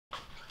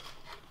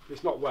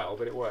It's not well,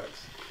 but it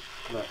works.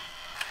 Look.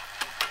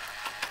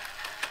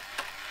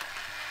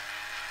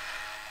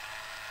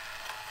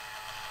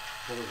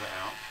 Pulls it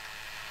out.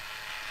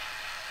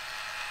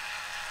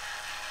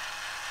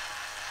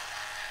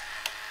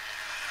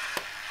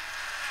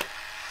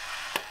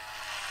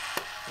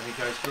 And he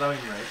goes glowing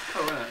red.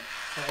 Cool, isn't it?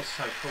 That is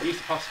so cool. He used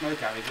to puff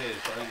smoke out of his ears,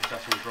 but I think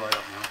that's all dried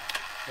up now.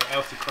 But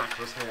Elsie crack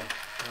was here.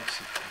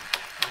 Elsie crack.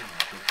 Oh my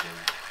good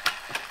lord.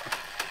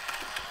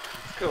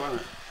 It's cool, isn't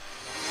it?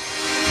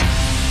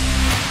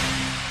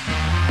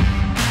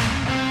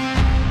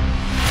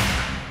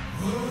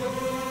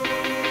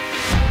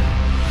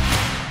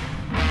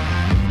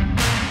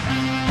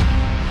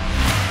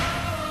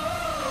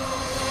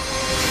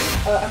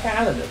 Okay,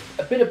 Alan,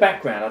 a bit of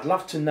background. I'd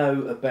love to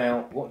know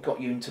about what got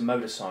you into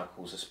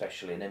motorcycles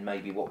especially, and then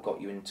maybe what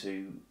got you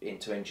into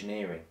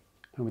engineering.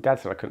 Well, my dad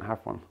said I couldn't have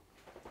one.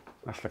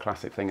 That's the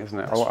classic thing, isn't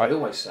it? That's what I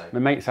always say. My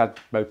mates had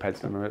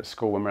mopeds when we were at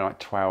school when we were like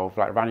 12,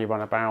 like rally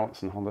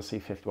runabouts and Honda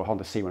C50 or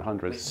Honda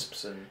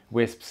C100s.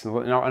 Wisps.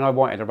 And I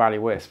wanted a rally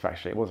wisp,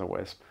 actually. It was a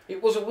wisp.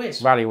 It was a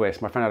wisp? Rally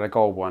wisp. My friend had a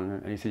gold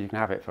one and he said you can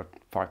have it for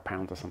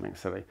 £5 or something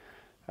silly.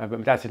 But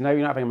my dad said, no,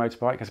 you're not having a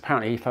motorbike, because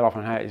apparently he fell off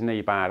and hurt his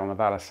knee bad on a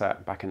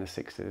Valicette back in the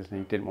 60s and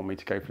he didn't want me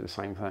to go through the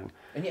same thing.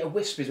 And yet a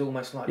wisp is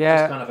almost like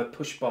just kind of a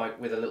push bike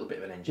with a little bit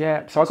of an engine.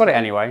 Yeah, so I got it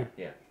anyway.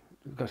 Yeah.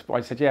 I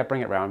said, yeah,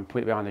 bring it round,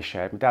 put it behind the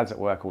shed. My dad's at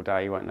work all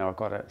day, he won't know I've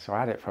got it. So I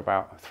had it for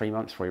about 3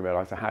 months before he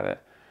realised I had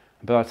it.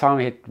 But by the time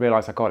he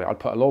realised I got it, I'd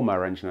put a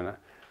lawnmower engine in it.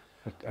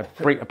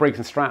 A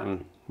Briggs &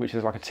 Stratton, which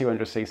is like a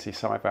 200cc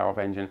side valve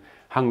engine,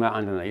 hung that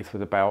underneath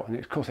with a belt, and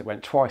of course it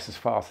went twice as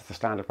fast as the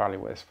standard rally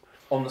wisp.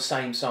 On the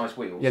same size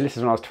wheels? Yeah, this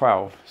is when I was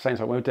 12. Same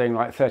time, we were doing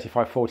like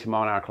 35, 40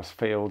 mile an hour across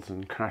fields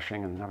and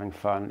crashing and having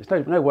fun. It's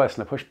no worse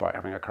than a push bike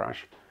having a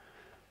crash.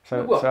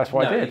 So that's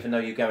what I did. Even though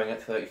you're going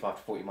at 35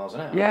 to 40 miles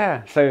an hour.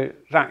 Yeah, so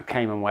that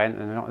came and went,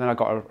 and then I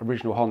got an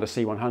original Honda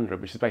C100,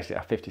 which is basically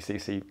a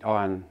 50cc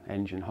iron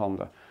engine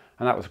Honda.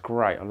 And that was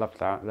great, I loved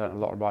that, learned a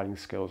lot of riding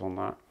skills on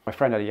that. My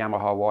friend had a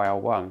Yamaha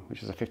YL1,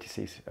 which is a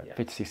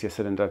 50cc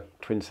cylinder,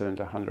 twin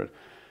cylinder 100.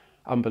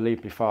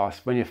 Unbelievably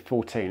fast. When you're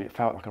 14, it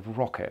felt like a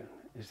rocket.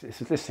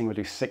 This thing would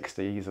do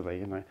 60 easily,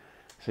 you know.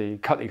 So you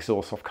cut the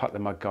exhaust off, cut the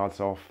mud guards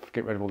off,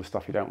 get rid of all the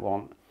stuff you don't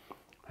want,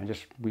 and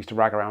we used to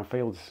rag around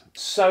fields.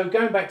 So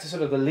going back to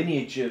sort of the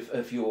lineage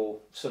of your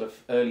sort of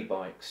early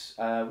bikes,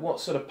 what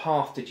sort of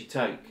path did you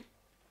take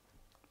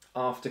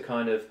after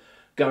kind of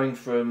going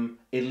from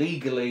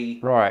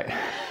illegally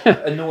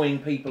annoying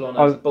people on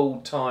a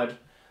bald tired...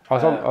 I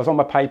was on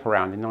my paper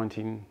round in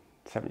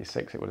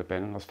 1976, it would have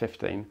been, I was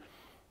 15.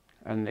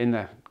 And in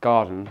the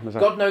garden was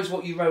God knows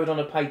what you rode on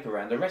a paper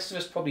round. The rest of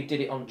us probably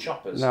did it on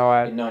choppers in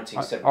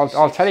 1976.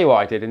 I'll tell you what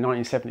I did in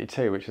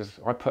 1972, which is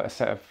I put a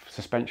set of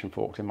suspension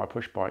forks in my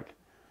push bike.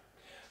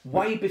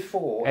 Way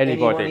before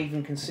anyone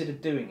even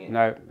considered doing it?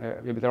 No,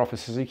 they're off a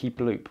Suzuki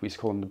Bloop. We used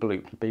to call them the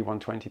Bloop, the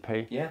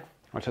B120P. Yeah.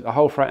 I took the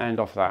whole front end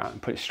off that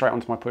and put it straight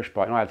onto my push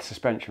bike, and I had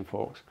suspension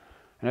forks.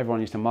 And everyone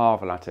used to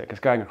marvel at it,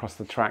 because going across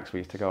the tracks we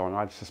used to go on,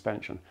 I had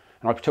suspension.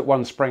 And I took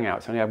one spring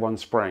out, so I only had one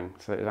spring,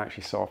 so it was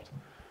actually soft.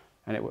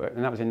 And it worked,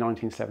 and that was in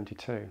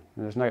 1972. And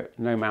there's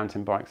no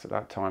mountain bikes at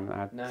that time that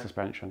had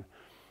suspension.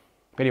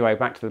 But anyway,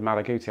 back to the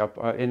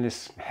Malaguti. In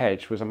this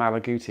hedge was a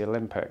Malaguti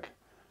Olympic,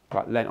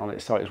 like lent on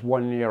its side. It's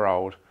 1 year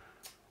old,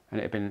 and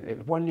it was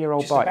a 1 year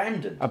old bike.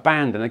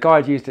 Abandoned. The guy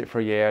had used it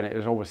for a year, and it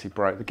was obviously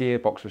broke. The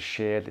gearbox was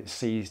sheared. It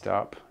seized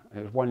up.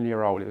 It was 1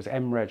 year old. It was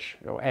N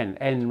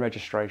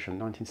registration,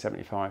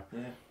 1975. Yeah.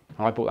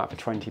 And I bought that for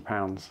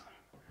 £20,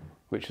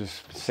 which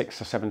was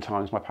 6 or 7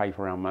 times my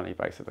paper round money,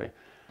 basically.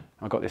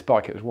 I got this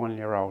bike, it was 1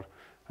 year old,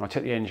 and I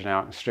took the engine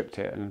out and stripped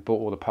it and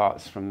bought all the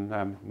parts from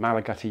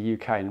Malaguti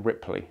UK in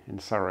Ripley in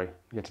Surrey.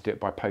 You had to do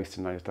it by post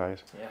in those days.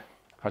 Yeah.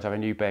 I'd have a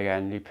new big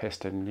end, new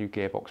piston, new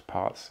gearbox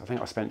parts. I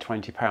think I spent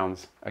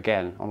 £20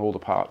 again on all the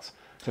parts.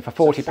 So for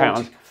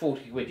 £40,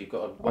 40 quid, you've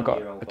got a 1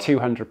 year old bike. I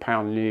got a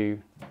 £200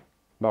 new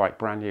bike,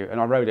 brand new,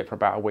 and I rode it for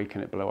about a week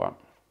and it blew up.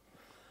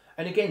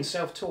 And again,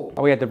 self-taught?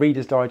 Oh, we had the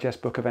Reader's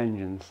Digest book of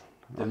engines.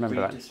 I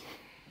remember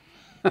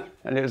that.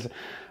 And it was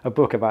a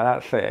book about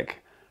that thick.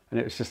 And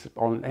it was just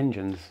on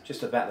engines.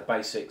 Just about the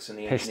basics and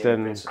the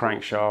piston,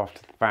 crankshaft,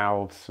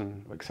 valves,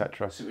 and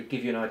etc. So it would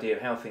give you an idea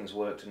of how things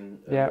worked and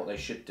what they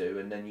should do,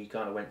 and then you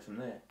kind of went from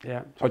there.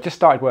 Yeah. So I just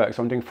started work,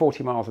 so I'm doing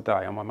 40 miles a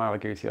day on my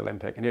Malaguti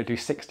Olympic, and it'll do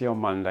 60 on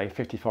Monday,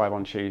 55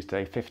 on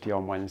Tuesday, 50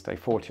 on Wednesday,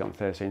 40 on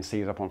Thursday, and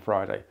seize up on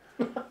Friday.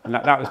 And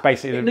that was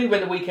basically... You knew when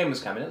the weekend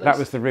was coming, at least. That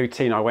was the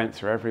routine I went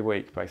through every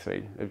week,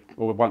 basically,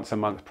 or once a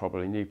month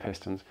probably, new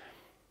pistons.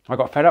 I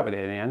got fed up with it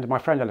in the end. My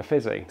friend had a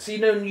fizzy. So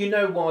you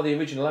know why the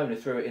original owner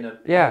threw it in a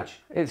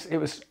hedge?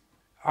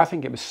 I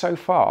think it was so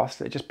fast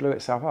that it just blew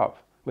itself up.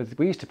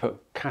 We used to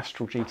put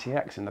Castrol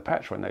GTX in the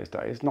petrol in those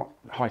days, not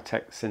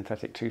high-tech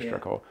synthetic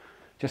two-stroke, or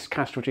just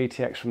Castrol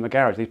GTX from the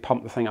garage. They'd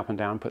pump the thing up and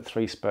down, put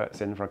 3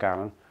 spurts in for a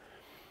gallon.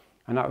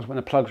 And that was when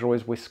the plugs were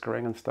always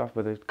whiskering and stuff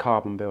with the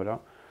carbon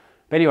build-up.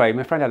 But anyway,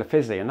 my friend had a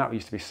fizzy, and that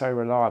used to be so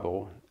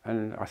reliable.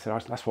 And I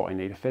said, that's what I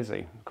need, a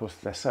fizzy. Of course,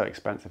 they're so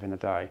expensive in the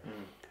day.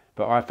 But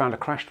But I found a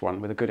crashed one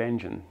with a good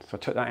engine. So I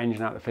took that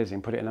engine out of the Fizzy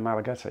and put it in the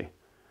Malaguti.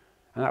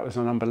 And that was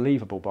an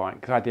unbelievable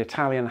bike, because I had the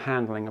Italian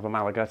handling of a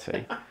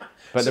Malaguti.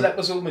 But so that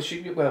was almost,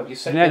 well, you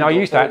said I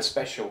used that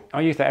special.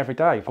 I used that every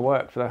day for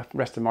work for the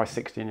rest of my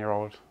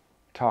 16-year-old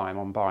time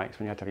on bikes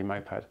when you had to have your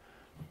moped.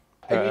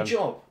 And your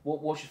job,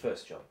 what was your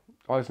first job?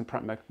 I was a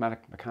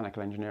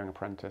mechanical engineering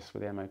apprentice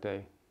with the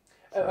MOD.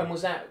 So. And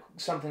was that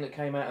something that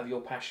came out of your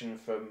passion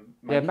from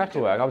making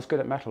metalwork? I was good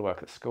at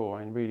metalwork at school.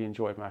 I really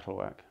enjoyed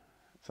metalwork.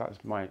 So that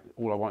was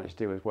all I wanted to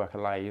do was work a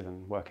lathe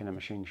and work in a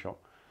machine shop.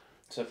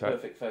 So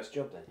perfect first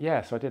job then?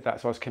 Yeah, so I did that.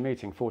 So I was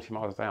commuting 40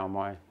 miles a day on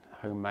my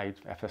homemade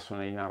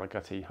FS1E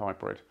Malaguti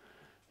hybrid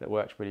that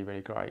worked really, really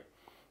great.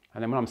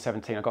 And then when I'm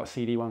 17, I got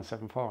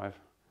CD175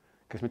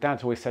 because my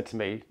dad's always said to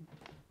me,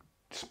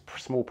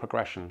 small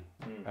progression,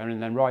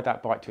 and then ride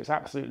that bike to its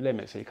absolute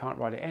limit so you can't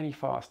ride it any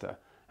faster,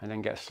 and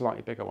then get a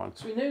slightly bigger one.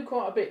 So he knew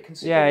quite a bit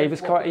considering. Yeah, he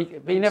was quite.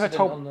 He never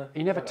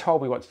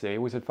told me what to do. He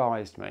always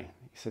advised me.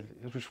 He said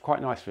it was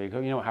quite nice for you.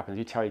 You know what happens?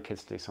 You tell your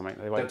kids to do something,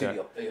 they won't do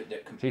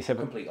it. So he said,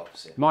 complete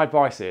opposite. My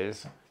advice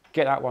is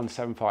get that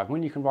 175.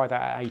 When you can ride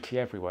that at 80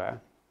 everywhere,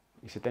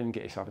 he said, then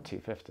get yourself a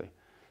 250. So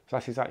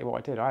that's exactly what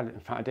I did. In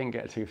fact, I didn't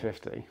get a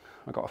 250.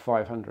 I got a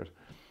 500.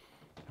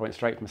 I went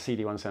straight from a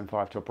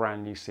CD175 to a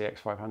brand new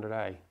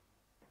CX500A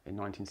in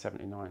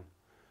 1979,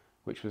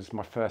 which was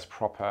my first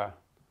proper.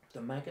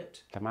 The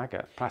maggot? The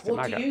maggot, plastic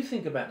maggot. What do you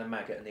think about the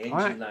maggot and the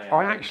engine layout?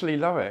 I actually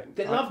love it.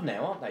 They're loved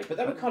now, aren't they? But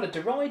they were kind of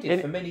derided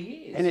for many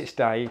years. In its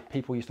day,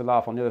 people used to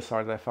laugh on the other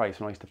side of their face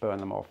when I used to burn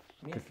them off.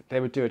 Because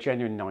they would do a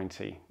genuine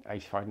 90,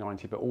 85,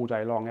 90, but all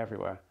day long,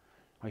 everywhere.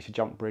 I used to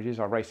jump bridges.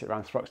 I raced it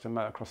around Thruxton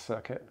Motocross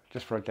Circuit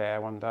just for a dare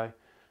one day.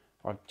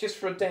 Just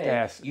for a dare?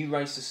 Yes. You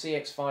raced the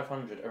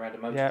CX500 around a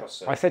motocross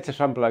circuit? I said to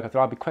some bloke, I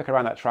thought, I'd be quicker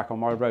around that track on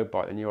my road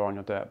bike than you are on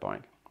your dirt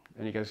bike.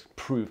 And he goes,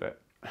 prove it.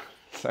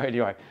 So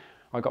anyway,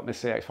 I got my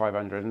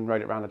CX500 and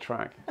rode it around the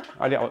track.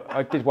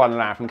 I did one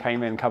lap and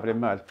came in covered in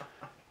mud.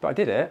 But I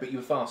did it. But you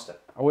were faster?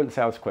 I wouldn't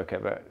say I was quicker,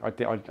 but I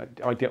got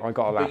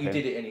a lap in. But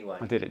you did it anyway?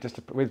 I did it, just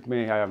with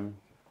me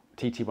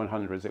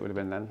TT100s it would have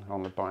been then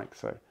on the bike.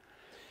 So.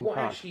 What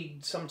actually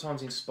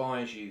sometimes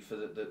inspires you for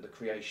the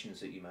creations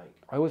that you make?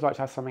 I always like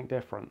to have something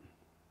different,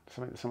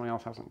 something that someone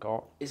else hasn't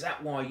got. Is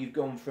that why you've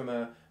gone from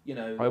a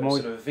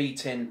sort of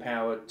V10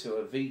 powered to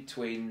a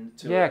V-twin?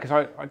 Yeah,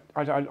 because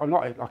I'm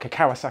not like a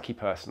Kawasaki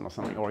person or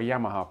something, or a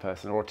Yamaha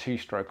person, or a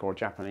two-stroke, or a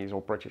Japanese,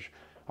 or British.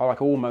 I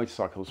like all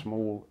motorcycles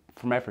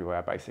from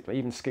everywhere, basically,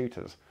 even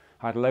scooters.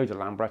 I had loads of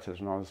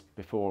Lambrettas when I was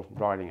before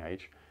riding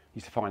age.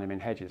 Used to find them in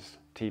hedges,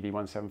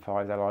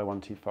 TV175s,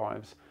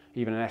 LI125s.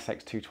 Even an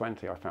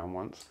SX220 I found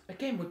once.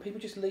 Again, would people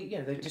just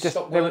leave? They just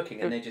stop working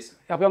and they just.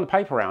 I'll be on the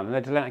paper round and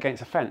they'd lean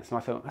against a fence, and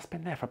I thought that's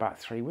been there for about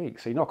 3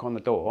 weeks. So you knock on the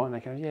door and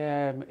they go,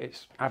 yeah,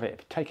 have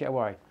it, take it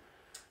away,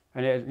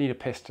 and it need a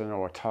piston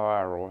or a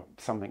tyre or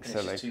something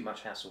silly. It's just too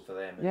much hassle for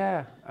them.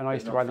 Yeah, and I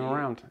used to ride them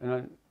around,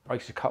 and I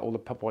used to cut all the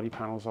body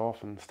panels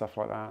off and stuff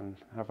like that, and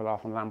have a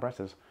laugh on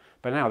Lambrettas.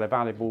 But now they're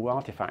valuable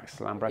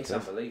artefacts, Lambrettas.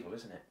 It's unbelievable,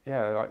 isn't it?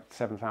 Yeah, they're like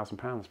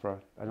 £7,000 for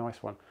a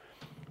nice one.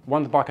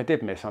 One bike I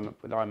did miss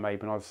that I made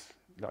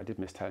that I did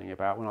miss telling you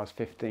about when I was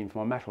 15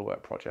 for my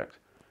metalwork project.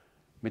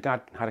 My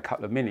dad had a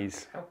couple of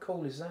minis. How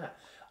cool is that?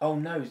 Oh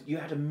no, you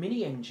had a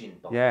mini engine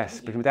bike.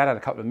 Yes, because my dad had a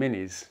couple of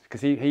minis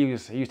because he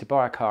used to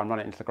buy a car and run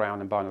it into the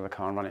ground and buy another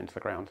car and run it into the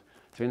ground.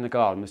 So in the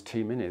garden was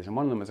 2 minis and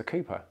one of them was a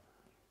Cooper.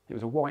 It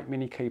was a white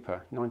Mini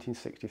Cooper,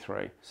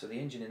 1963. So the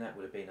engine in that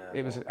would have been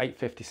It was an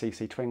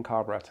 850cc twin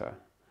carburettor.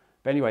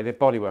 But anyway, the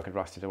bodywork had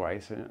rusted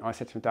away, so I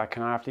said to my dad,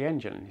 can I have the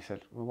engine? And he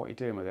said, well, what are you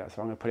doing with it?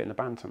 So I'm going to put it in the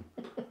Bantam.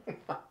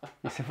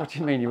 He said, what do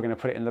you mean you were going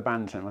to put it in the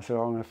Bantam? I said,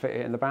 well, I'm going to fit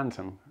it in the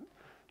Bantam.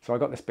 So I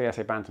got this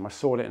BSA Bantam, I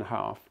sawed it in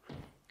half,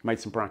 made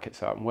some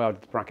brackets up and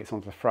welded the brackets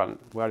onto the front,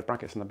 welded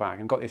brackets on the back,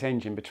 and got this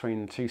engine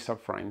between the two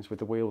subframes with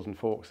the wheels and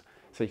forks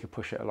so you could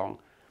push it along.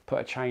 Put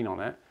a chain on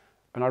it,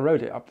 and I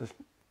rode it up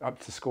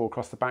to school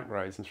across the back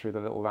roads and through the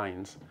little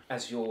lanes.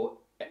 As your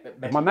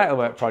my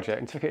metalwork project,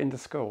 and took it into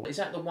school. Is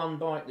that the one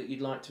bike that you'd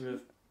like to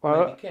have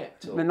maybe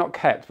kept? Or? Not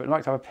kept, but I'd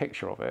like to have a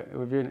picture of it. It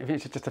would be, if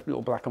it's just a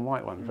little black and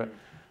white one. But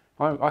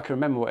I can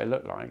remember what it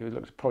looked like.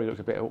 It probably looked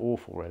a bit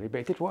awful, really,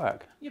 but it did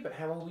work. Yeah, but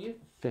how old were you?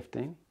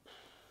 15.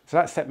 So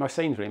that set my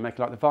scenes, really,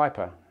 making like the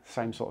Viper,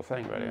 same sort of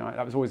thing, really.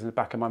 That was always in the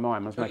back of my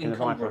mind when I was making the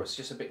Viper. It's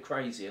just a bit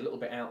crazy, a little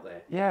bit out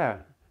there. Yeah.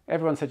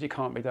 Everyone said it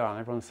can't be done.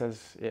 Everyone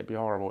says it'd be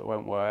horrible, it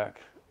won't work.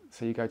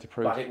 So you go to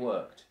prove. But it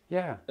worked.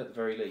 Yeah. At the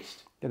very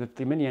least. Yeah,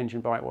 the mini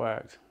engine bike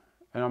worked.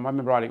 And I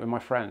remember riding it with my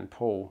friend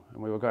Paul,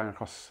 and we were going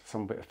across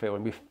some bit of field,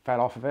 and we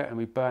fell off of it, and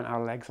we burnt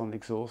our legs on the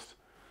exhaust.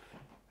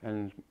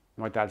 And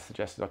my dad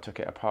suggested I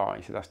took it apart.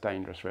 He said, "That's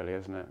dangerous, really,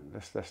 isn't it?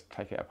 Let's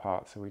take it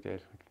apart." So we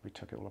did. We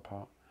took it all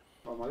apart.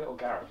 Oh, my little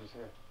garage is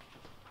here.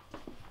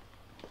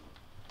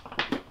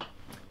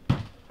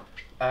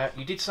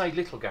 You did say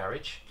little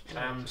garage.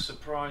 I'm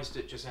surprised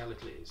at just how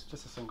little it is.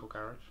 Just a single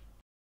garage.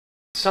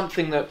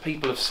 Something that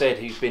people have said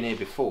who've been here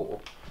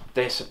before.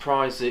 They're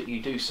surprised that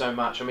you do so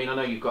much. I mean, I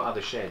know you've got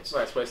other sheds.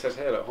 Well, that's what it says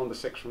here, look, Honda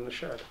 6 from the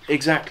shed.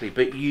 Exactly,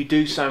 but you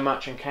do so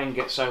much and can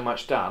get so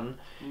much done.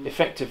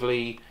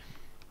 Effectively,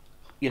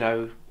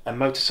 a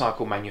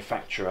motorcycle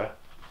manufacturer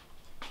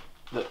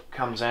that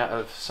comes out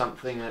of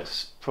something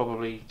that's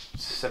probably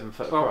 7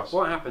 foot across?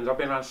 What happens, I've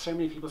been around so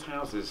many people's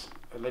houses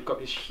and they've got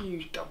these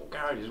huge double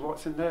garages.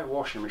 What's in there?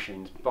 Washing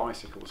machines,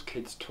 bicycles,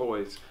 kids'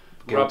 toys,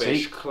 Guilty.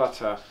 rubbish,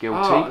 clutter. Guilty.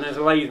 Oh, and there's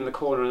a lathe in the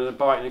corner and a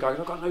bike and the guy goes,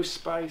 I've got no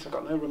space, I've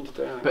got no room to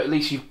do it. But at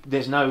least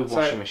there's no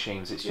washing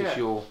machines, it's just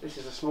your... This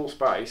is a small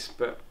space,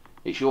 but...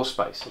 It's your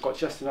space. I've got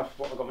just enough,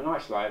 I've got my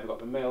nice lathe, I've got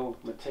the mill,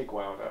 my TIG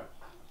welder,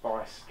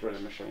 vice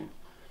drilling machine.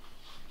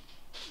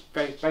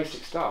 Very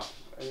basic stuff.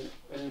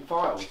 And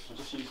files, I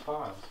just use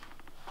files.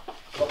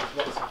 Lots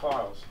of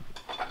files.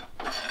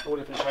 All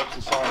different shapes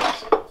and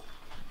sizes.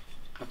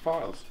 And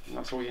files, and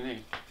that's all you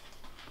need.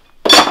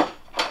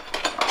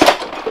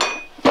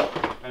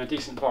 And a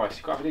decent vice.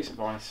 You've got to have a decent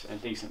vice and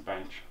a decent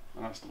bench.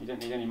 And you don't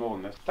need any more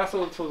than this. That's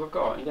all the tools I've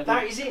got.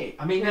 That is it.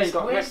 I mean, like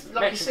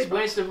you said,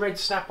 where's the red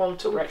snap-on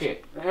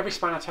toolkit? Every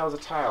spanner tells a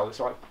tale. It's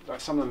like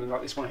some of them,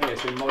 like this one here,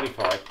 has been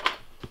modified.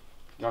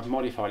 I've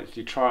modified it to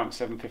do Triumph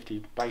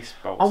 750 base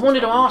bolts. I wanted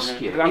to ask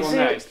you, that one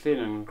there, it's thin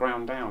and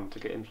ground down to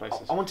get in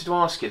places. I wanted to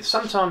ask you,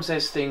 sometimes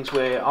there's things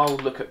where I'll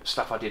look at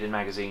stuff I did in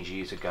magazines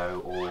years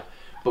ago, or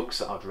books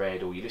that I'd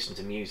read, or you listen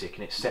to music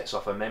and it sets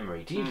off a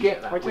memory. Do you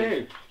get that? I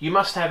do. You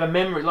must have a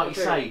memory, like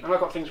you say. And I've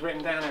got things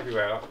written down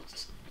everywhere, like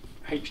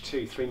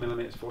H2,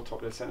 3mm, 4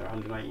 top dead centre,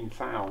 118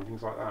 thou, and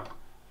things like that.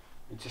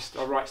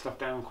 I write stuff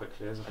down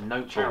quickly. There's a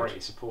note charity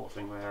support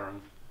thing there,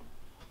 and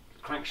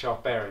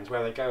crankshaft bearings,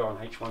 where they go on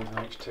H1s and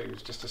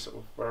H2s, just to sort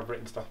of where I've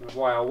written stuff.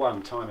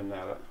 YL1 time in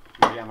there,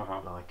 the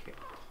Yamaha. Like it.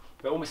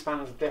 But all my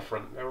spanners are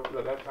different.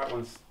 That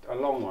one's a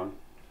long one,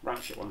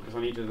 ratchet one, because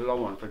I needed a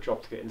long one for a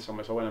job to get in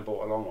somewhere, so I went and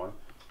bought a long one.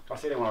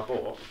 That's the only one I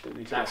bought. Didn't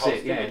need to That's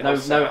it, yeah.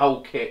 No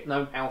whole kit,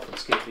 no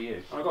Alfred's kit for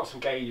you. And I've got some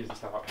gauges and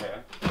stuff up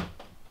here.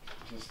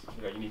 Just,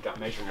 you need that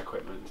measuring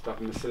equipment and stuff,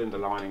 and the cylinder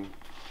lining.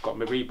 Got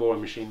my reboring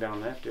machine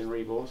down there, doing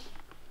rebores.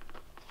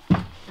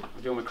 I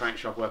do all my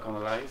crankshaft work on the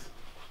lathe.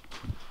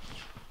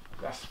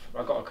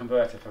 I've got a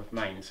converter for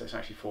mains, so it's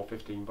actually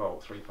 415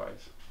 volt,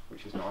 3-phase,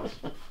 which is nice.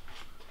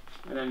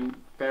 And then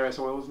various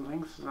oils and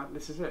things, and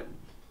this is it.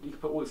 You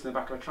could put all this in the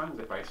back of a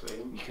transit basically.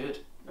 You could.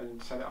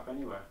 And set it up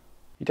anywhere.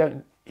 You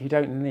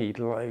don't need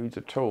loads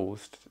of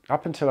tools.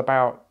 Up until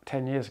about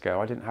 10 years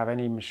ago, I didn't have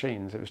any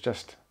machines. It was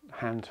just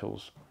hand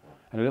tools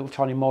and a little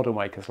tiny model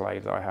maker's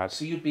lathe that I had.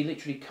 So you'd be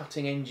literally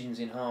cutting engines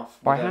in half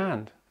by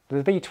hand.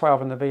 The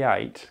V12 and the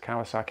V8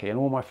 Kawasaki and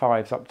all my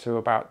 5s up to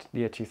about the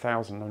year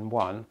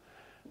 2001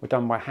 were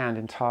done by hand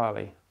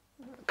entirely.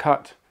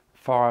 Cut,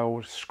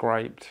 filed,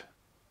 scraped,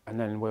 and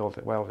then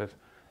welded.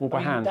 All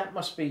by hand. That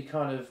must be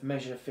kind of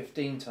measure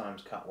 15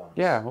 times cut once.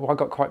 Yeah, well, I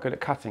got quite good at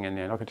cutting in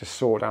the end. I could just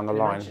saw down the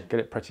line, get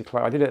it pretty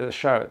close. I did it at the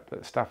show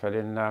at Stafford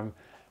in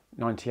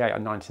 98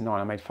 and 99.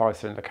 I made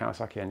 5-cylinder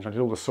Kawasaki engine. I did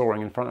all the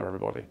sawing in front of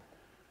everybody.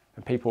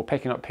 And people were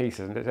picking up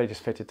pieces and they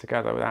just fitted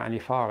together without any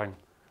filing.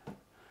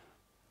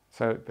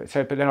 But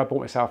then I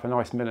bought myself a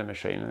nice milling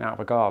machine and out of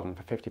a garden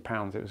for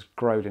 £50. It was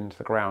growed into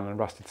the ground and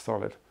rusted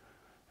solid.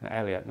 An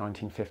Elliott,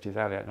 1950s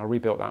Elliott. And I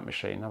rebuilt that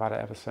machine. I've had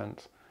it ever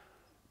since.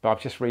 But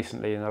I've just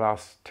recently, in the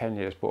last 10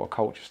 years, bought a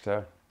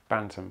Colchester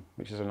Bantam,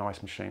 which is a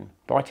nice machine.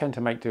 But I tend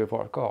to make do with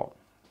what I've got.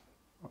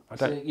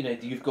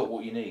 You've got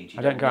what you need.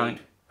 I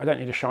don't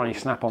need a shiny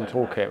snap-on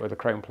toolkit with the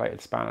chrome-plated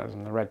spanners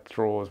and the red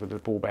drawers with the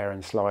ball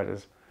bearing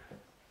sliders.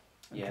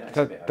 Yeah,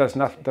 it does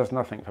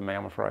nothing for me,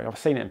 I'm afraid. I've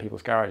seen it in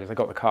people's garages. They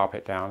got the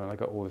carpet down and they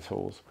got all the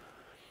tools,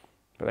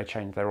 but they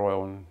change their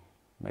oil and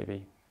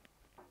maybe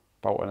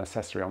bolt an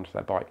accessory onto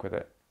their bike with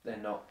it. They're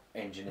not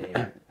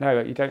engineered. No,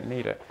 you don't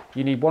need it.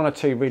 You need 1 or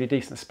 2 really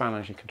decent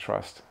spanners you can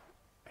trust.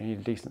 You need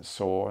a decent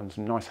saw and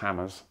some nice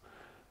hammers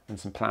and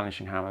some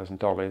planishing hammers and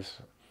dollies.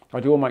 I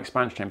do all my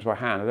expansion chambers by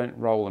hand. I don't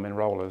roll them in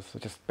rollers. I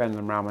just bend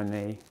them around my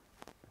knee,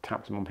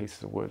 tap them on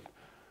pieces of wood.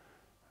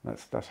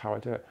 That's how I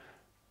do it.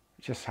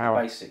 Just how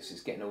basics.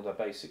 It's getting all the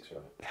basics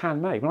right.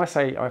 Handmade. When I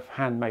say I've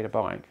handmade a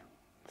bike,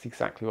 it's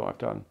exactly what I've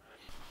done.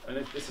 And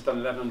this has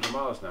done 1,100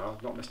 miles now.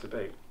 I've not missed a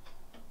beat.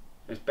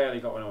 It's barely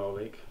got an oil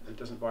leak. It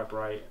doesn't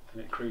vibrate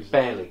and it cruises.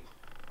 Barely.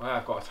 Well,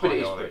 I've got a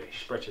tiny oil leak.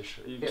 It's British.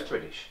 It's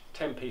British.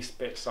 10-piece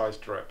bit-sized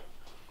drip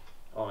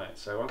on it.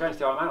 So I'm going to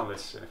the Isle of Man on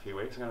this in a few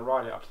weeks. I'm going to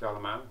ride it up to the Isle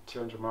of Man,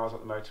 200 miles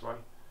up the motorway.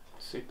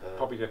 Super.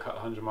 Probably do a couple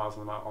of 100 miles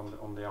on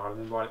the island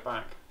and ride it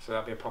back. So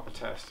that'll be a proper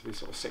test. It'll be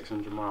sort of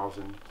 600 miles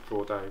in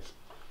 4 days.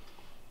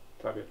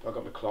 I've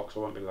got my clock,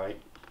 so I won't be late.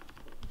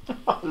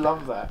 I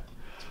love that.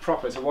 It's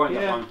proper. It's a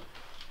wind-up one.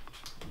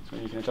 So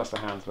you can adjust the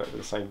hands with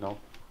the same knob.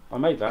 I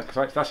made that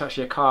because that's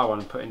actually a car one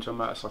and put into a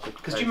motorcycle.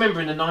 Because do you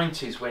remember in the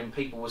 90s when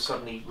people would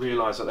suddenly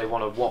realise that they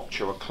want a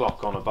watch or a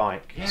clock on a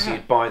bike? Yeah. So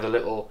you'd buy the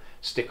little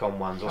stick-on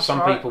ones, or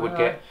some people would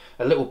get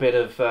a little bit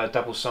of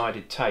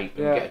double-sided tape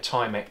and get a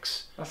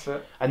Timex. That's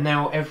it. And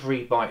now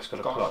every bike's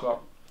got a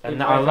clock.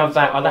 And I love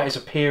that. That is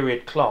a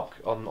period clock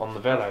on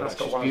the Velo. That's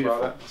got one beautiful.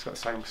 As well. It's got the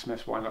same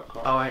Smith's wind-up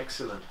clock. Oh,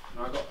 excellent.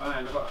 And I've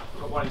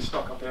got one in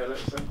stock up here.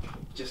 Listen,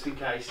 just in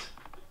case.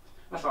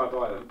 That's how I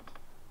buy them.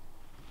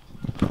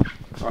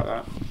 Like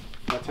that.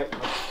 Let's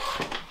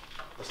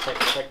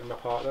take them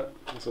apart.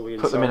 That's all we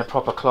put them in a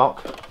proper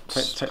clock.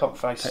 Take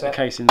the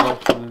casings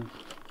off and then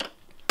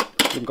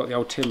We've got the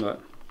old Timlet.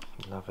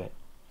 Love it.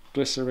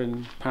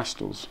 Glycerin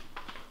pastels.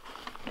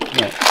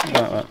 Yeah, like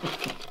that.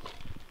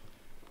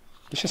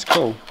 It's just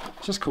cool.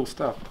 It's just cool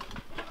stuff.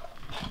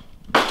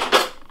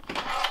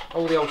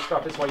 All the old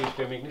stuff. That's why you used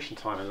to do ignition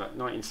time in like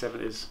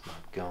 1970s. Oh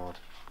God.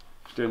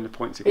 Doing the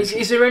points ignition.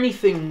 Is there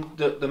anything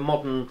that the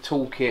modern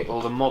toolkit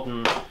or the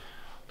modern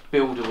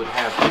builder would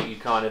have that you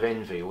kind of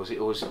envy, or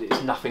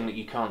it's nothing that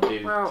you can't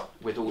do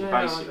with all the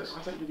basics?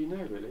 I don't really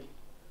know really.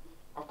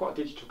 I've got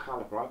a digital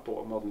caliper. I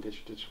bought a modern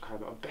digital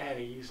caliper. I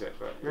barely use it,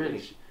 but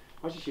really,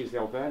 I just use the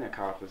old vernier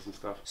calipers and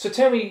stuff. So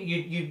tell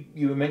me,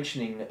 you were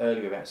mentioning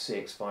earlier about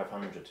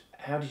CX500.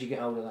 How did you get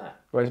hold of that?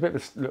 Well,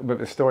 it's a bit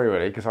of a story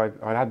really, because I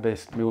had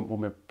this all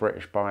my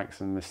British bikes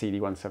and the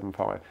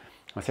CD175.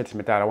 I said to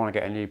my dad, I want to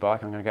get a new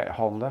bike. I'm going to get a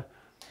Honda.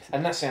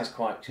 And that sounds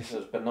quite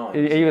sort of benign.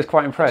 He was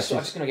quite impressed. I'm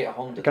just going to get a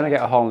Honda. Going to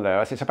get a Honda.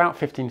 I said, it's about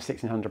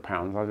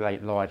 £1,500–1,600. I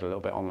lied a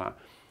little bit on that.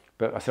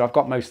 But I said, I've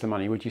got most of the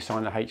money. Would you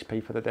sign the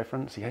HP for the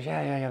difference? He goes,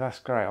 yeah, that's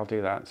great. I'll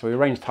do that. So we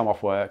arranged time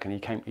off work, and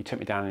he took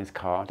me down in his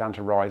car, down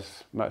to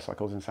Rise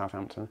Motorcycles in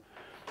Southampton.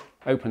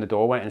 Opened the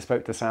door, went and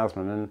spoke to the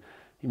salesman, and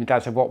my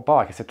dad said, what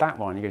bike? I said, that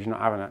one. He goes, you're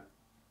not having it.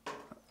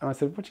 And I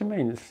said, what do you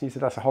mean? He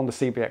said, that's a Honda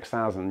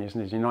CBX-1000. He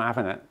said, you're not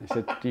having it. He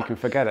said, you can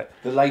forget it.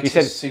 The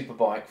latest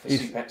superbike for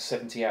Super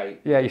 78.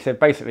 Yeah, he said,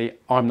 basically,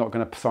 I'm not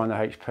going to sign the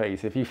HP.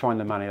 So if you find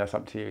the money, that's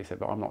up to you. He said,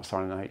 but I'm not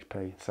signing the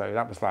HP. So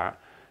that was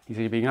that. He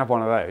said, you can have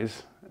one of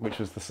those, which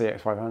was the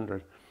CX500.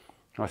 And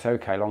I said,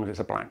 okay, as long as it's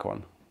a black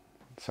one.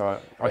 So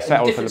I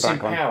settled for the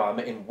black one. In power, I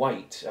mean, in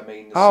weight. I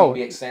mean, the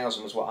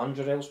CBX-1000 was what,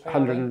 100 horsepower?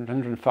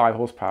 105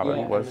 horsepower, I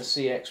think it was. And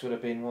the CX would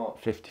have been what?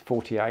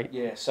 48.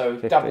 Yeah, so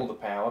 50. Double the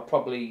power,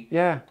 probably.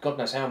 Yeah. God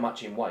knows how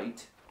much in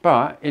weight.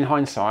 But in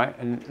hindsight,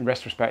 and in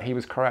retrospect, he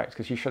was correct,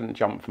 because you shouldn't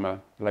jump from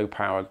a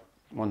low-powered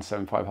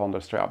 175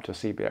 Honda straight up to a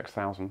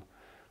CBX-1000. So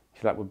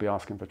that would be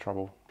asking for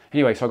trouble.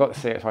 Anyway, so I got the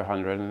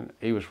CX500, and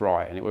he was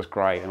right, and it was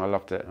great, and I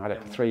loved it. I had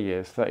it for 3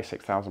 years,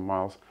 36,000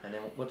 miles. And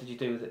then what did you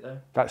do with it, though?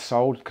 That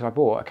sold because I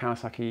bought a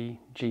Kawasaki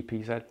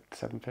GPZ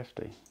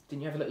 750.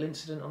 Didn't you have a little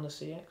incident on the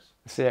CX?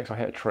 The CX, I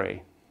hit a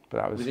tree,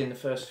 but that was within the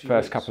first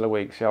weeks? Couple of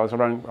weeks. Yeah, I was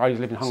living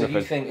in Hungerford. So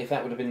you think if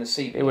that would have been the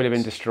CBX? It would have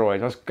been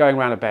destroyed. I was going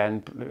around a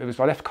bend.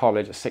 I left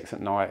college at 6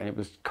 at night, and it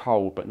was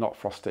cold but not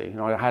frosty.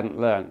 And I hadn't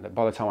learnt that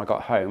by the time I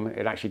got home,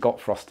 it actually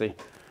got frosty.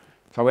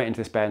 So I went into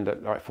this bend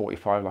at like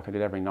 45, like I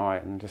did every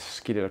night, and just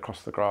skidded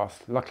across the grass.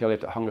 Luckily, I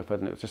lived at Hungerford,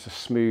 and it was just a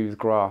smooth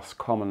grass,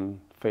 common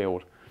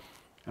field.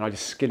 And I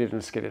just skidded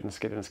and skidded and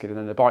skidded and skidded. And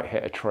then the bike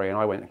hit a tree, and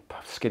I went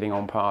skidding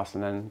on past,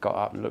 and then got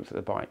up and looked at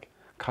the bike,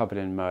 covered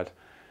in mud.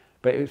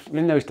 But it was,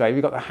 in those days,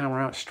 we got the hammer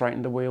out,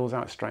 straightened the wheels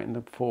out, straightened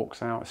the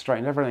forks out,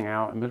 straightened everything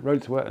out, and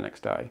rode to work the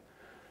next day.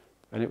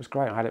 And it was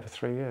great. I had it for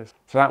 3 years.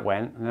 So that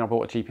went, and then I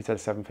bought a GPZ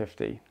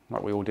 750,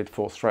 like we all did,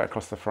 straight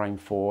across the frame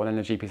 4, and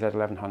then the GPZ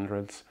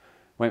 1100s.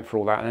 Went for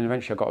all that, and then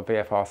eventually I got a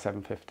VFR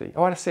 750.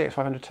 Oh, I had a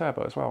CX500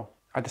 turbo as well.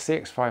 I had the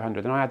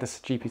CX500, then I had this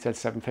GPZ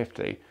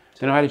 750.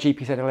 Then I had a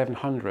GPZ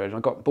 1100, and I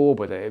got bored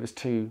with it. It was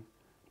too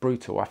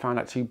brutal. I found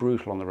that too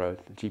brutal on the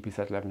road, the GPZ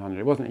 1100.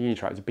 It wasn't a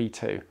Unitrack, it was a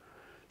B2.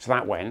 So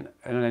that went,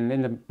 and then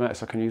in the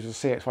motorcycle I used a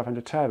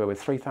CX500 turbo with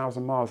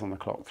 3,000 miles on the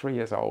clock, 3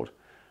 years old.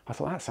 I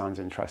thought, that sounds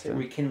interesting.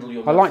 Rekindle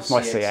your I liked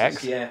my CXs,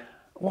 CX. Yeah.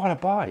 What a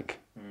bike.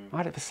 I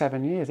had it for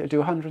 7 years. It would do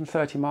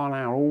 130 mile an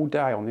hour all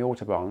day on the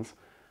autobahns.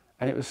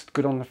 And it was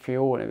good on the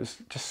fuel, and it was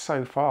just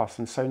so fast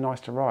and so nice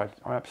to ride.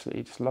 I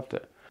absolutely just loved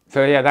it.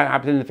 So yeah, that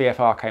happened. Then the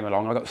VFR came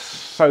along. I got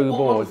so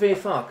bored. What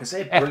VFR? Because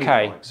they're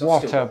brilliant bikes.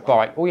 What a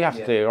bike! All you have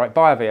to do, right?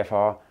 Buy a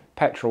VFR,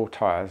 petrol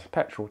tyres,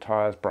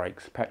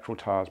 brakes, petrol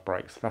tyres,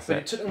 brakes. That's it.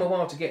 But it took them a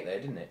while to get there,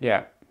 didn't it?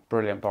 Yeah,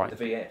 brilliant bike.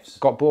 The VFs.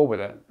 Got bored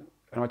with it,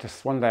 and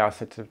one day I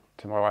said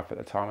to my wife at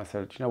the time, I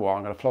said, do you know what?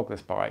 I'm going to flog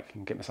this bike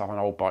and get myself an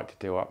old bike to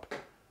do up.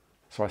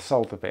 So I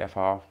sold the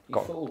VFR.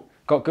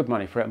 Got good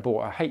money for it and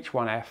bought a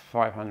H1F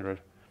 500.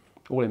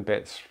 All in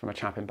bits from a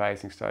chap in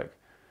Basingstoke.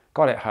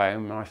 Got it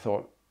home, and I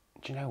thought,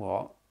 do you know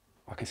what?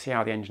 I can see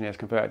how the engineers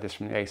converted this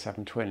from the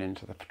A7 twin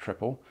into the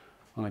triple.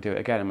 I'm going to do it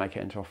again and make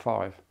it into a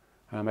 5.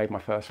 And I made my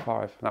first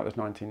 5, and that was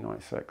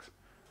 1996.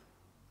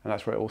 And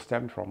that's where it all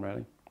stemmed from,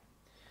 really.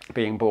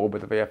 Being bored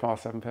with the VFR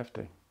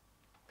 750.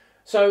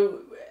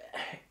 So,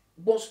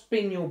 what's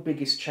been your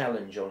biggest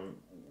challenge on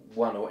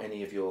one or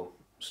any of your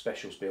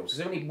specials builds? Is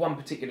there only one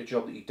particular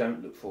job that you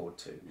don't look forward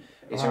to?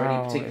 Is there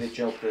any particular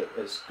job that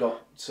has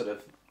got sort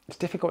of... It's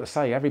difficult to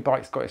say. Every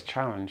bike's got its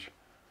challenge.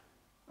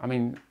 I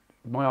mean,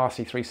 my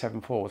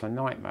RC374 was a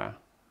nightmare,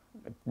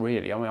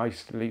 really. I mean, I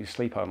used to lose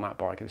sleep on that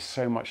bike. There's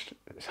so much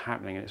that's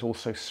happening, and it's all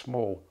so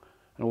small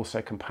and all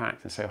so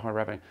compact and so high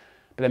revving.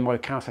 But then my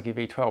Kawasaki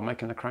V12,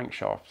 making the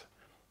crankshaft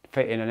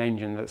fit in an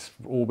engine that's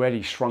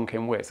already shrunk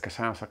in width, because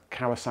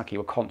Kawasaki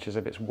were conscious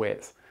of its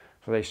width.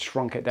 So they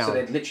shrunk it down. So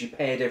they'd literally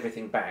pared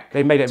everything back.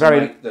 They made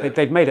it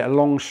they'd made it a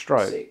long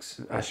stroke.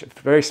 A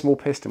very small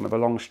piston with a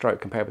long stroke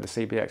compared with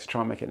the CBX to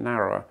try and make it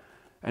narrower.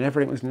 And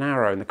everything was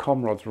narrow, and the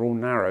com rods were all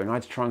narrow, and I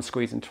had to try and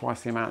squeeze in twice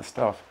the amount of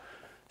stuff.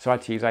 So I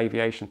had to use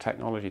aviation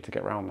technology to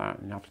get around that.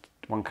 And you have to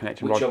one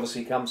connection Which rod.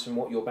 obviously comes from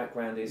what your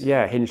background is.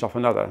 Yeah, hinged off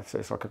another, so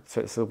it's like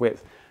so it's the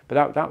width.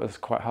 But that was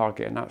quite hard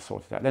getting that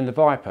sorted out. Then the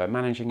Viper,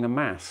 managing the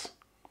mass.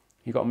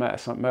 You've got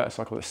a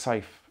motorcycle that's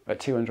safe at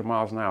 200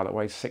 miles an hour that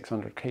weighs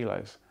 600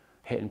 kilos,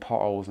 hitting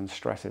potholes and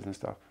stresses and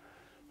stuff.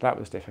 That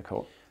was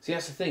difficult. See,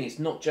 that's the thing. It's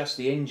not just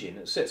the engine.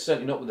 It's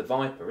certainly not with the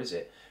Viper, is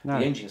it? No.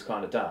 The engine's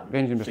kind of done. The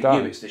engine was For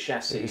done. you, it's the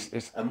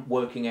chassis and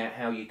working out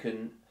how you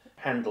can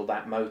handle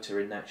that motor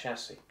in that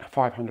chassis.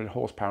 500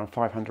 horsepower and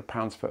 500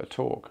 pounds-foot of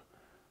torque.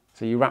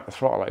 So you wrap the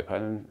throttle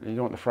open and you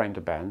don't want the frame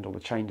to bend or the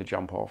chain to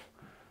jump off.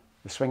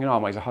 The swinging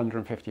arm weighs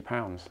 150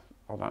 pounds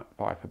on that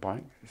Viper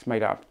bike. It's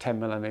made out of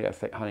 10mm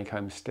thick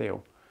honeycomb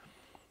steel.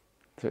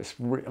 So it's,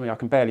 I mean, I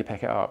can barely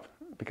pick it up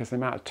because the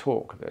amount of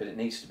torque. But it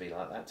needs to be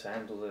like that to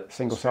handle the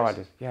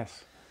single-sided,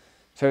 yes.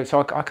 So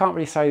I can't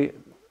really say.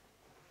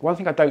 One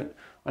thing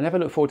I never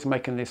look forward to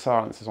making the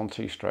silencers on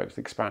two-strokes,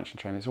 the expansion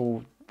chain. It's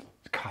all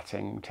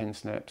cutting, tin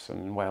snips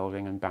and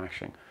welding and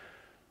bashing.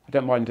 I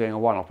don't mind doing a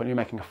one-off, but when you're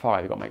making a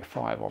 5, you've got to make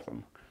 5 of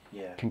them.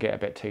 Yeah. It can get a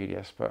bit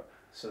tedious, but...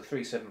 So the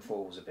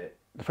 374 was a bit...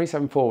 The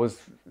 374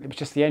 was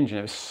just the engine.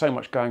 There was so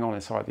much going on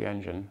inside the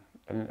engine,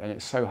 and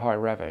it's so high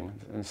revving,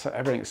 and so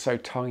everything's so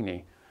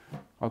tiny.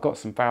 I've got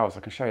some valves I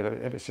can show you that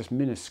if it's just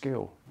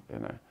minuscule, you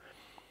know.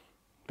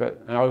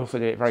 But and I also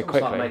did it very quickly.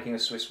 It's like making a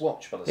Swiss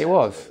watch by the sounds it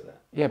was, of it.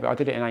 Yeah, but I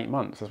did it in 8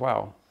 months as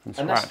well.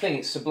 And that's the thing,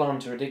 it's sublime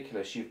to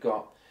ridiculous. You've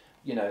got,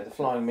 you know, the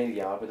Flying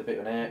Millyard with a bit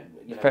of an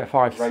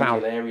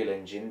radial aerial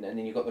engine, and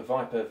then you've got the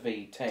Viper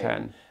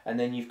V10, and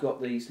then you've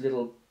got these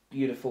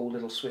beautiful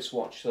little Swiss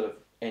watch sort of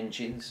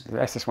engines. The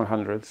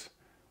SS100s,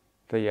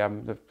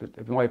 the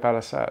Moy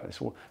Balasset.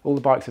 It's all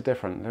the bikes are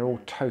different. They're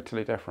all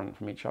totally different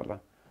from each other.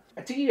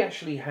 Do you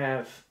actually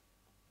have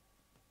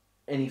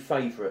any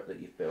favourite that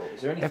you've built?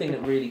 Is there anything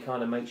that really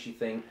kind of makes you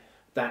think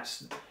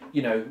that's,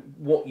 you know,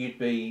 what you'd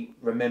be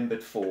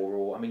remembered for?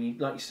 Or, I mean,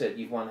 like you said,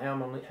 you've won how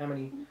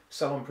many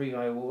Salon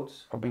Privé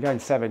awards? I've been going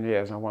 7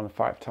 years and I won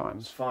 5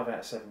 times. 5 out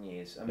of 7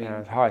 years. I mean,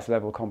 yeah, the highest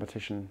level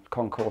competition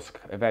concourse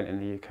event in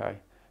the UK.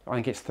 I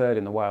think it's 3rd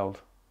in the world.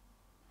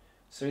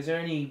 So is there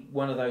any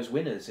one of those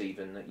winners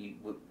even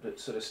that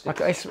sort of sticks?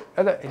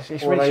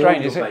 It's really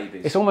strange.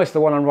 It's almost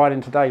the one I'm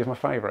riding today is my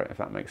favourite, if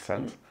that makes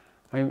sense.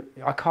 I mean,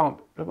 I can't.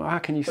 How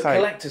can you say? But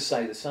collectors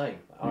say the same.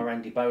 Our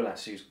Andy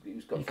Bolas, who's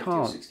got 50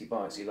 or 60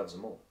 bikes, he loves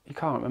them all. You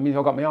can't. I mean,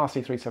 I've got my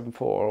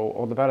RC374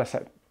 or the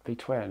Balasset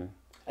V-twin.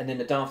 And then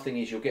the daft thing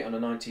is, you'll get on a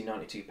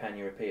 1992 Pan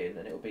European,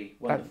 and it'll be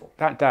wonderful.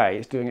 That day,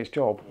 it's doing its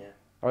job. Yeah.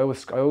 I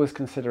always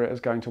consider it as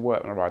going to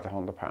work when I ride the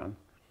Honda Pan.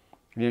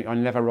 I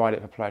never ride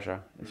it for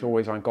pleasure. It's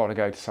always, I've got to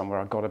go to somewhere,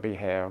 I've got to be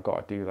here, I've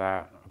got to do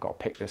that, I've got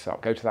to pick this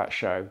up, go to that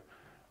show,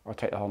 I'll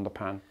take the Honda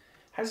Pan.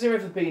 Has there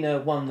ever been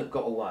one that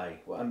got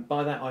away? And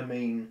by that I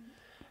mean,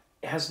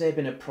 has there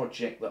been a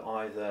project that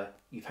either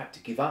you've had to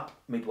give up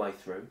midway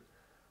through?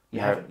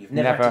 You've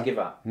never had to give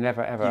up?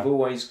 Never, ever. You've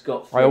always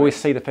got through. I always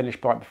see the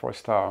finished bike before I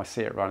start, I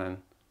see it running.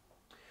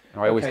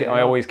 I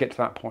always get to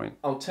that point.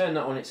 I'll turn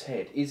that on its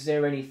head. Is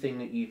there anything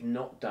that you've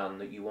not done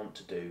that you want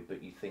to do,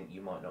 but you think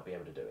you might not be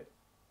able to do it?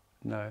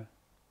 No.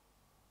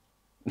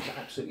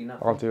 Absolutely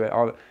nothing. I'll do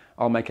it.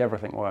 I'll make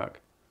everything work.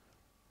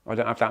 I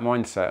don't have that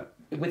mindset.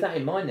 With that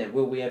in mind then,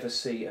 will we ever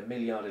see a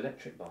Millyard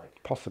electric bike?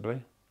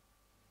 Possibly.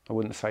 I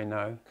wouldn't say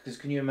no. Because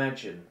can you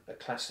imagine a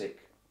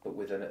classic but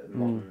with a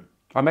modern...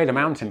 I made a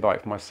mountain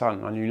bike for my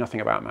son. I knew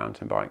nothing about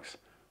mountain bikes.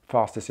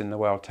 Fastest in the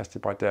world,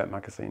 tested by Dirt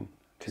Magazine,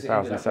 2007.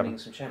 It ended up winning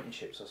some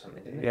championships or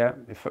something, didn't it? Yeah,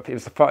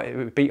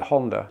 it beat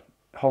Honda.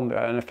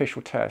 Honda, an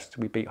official test,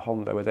 we beat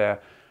Honda with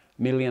their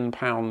 £1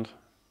 million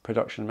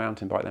production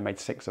mountain bike. They made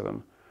 6 of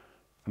them.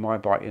 And my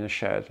bike in a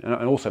shed. And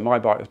also my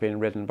bike was being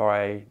ridden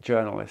by a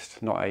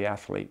journalist, not a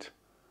athlete.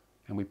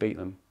 And we beat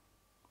them.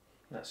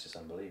 That's just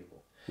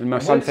unbelievable. And where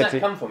does that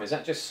come from? Is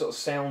that just sort of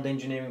sound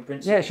engineering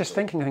principles? Yeah, it's just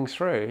thinking things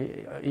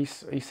through. He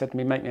said to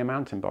me, make me a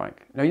mountain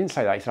bike. No, he didn't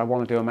say that. He said, I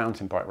want to do a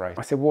mountain bike race.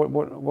 I said,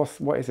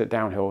 what is it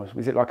downhill?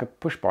 Is it like a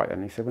push bike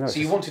then? He said, well, no. So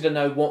you wanted to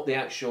know what the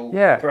actual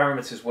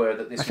parameters were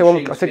that this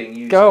machine was being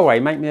used? Go away,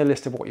 make me a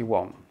list of what you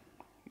want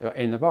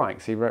in the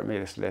bike. So he wrote me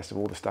this list of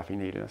all the stuff he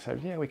needed. I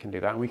said, yeah, we can do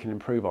that and we can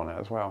improve on it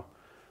as well.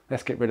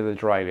 Let's get rid of the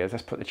derailleurs.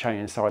 Let's put the chain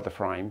inside the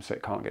frame so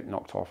it can't get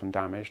knocked off and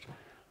damaged.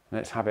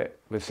 Let's have it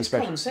with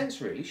suspension. It's common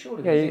sense, really,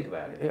 surely, when you think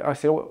about it. I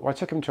said, I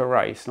took him to a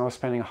race and I was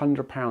spending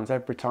 £100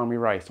 every time we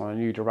raced on a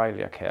new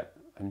derailleur kit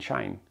and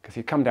chain. Because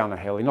he'd come down the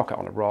hill, he'd knock it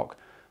on a rock,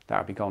 that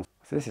would be gone.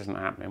 So this isn't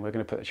happening, we're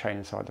going to put the chain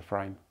inside the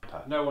frame.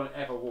 No one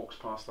ever walks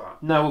past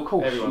that. No, of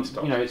course. Everyone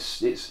stops. You know,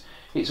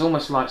 it's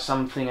almost like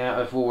something out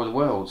of War of the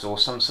Worlds or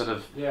some sort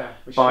of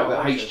bike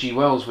that H.G.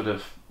 Wells would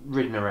have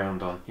ridden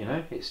around on, you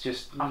know? It's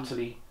just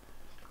utterly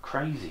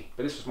crazy.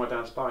 But this was my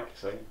dad's bike,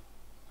 you see.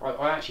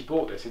 I actually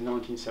bought this in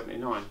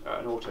 1979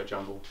 at an auto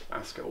jumble,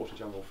 Ascot auto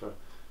jumble for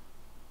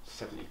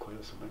 70 quid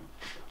or something.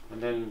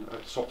 And then I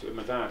swapped it with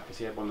my dad because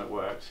he had one that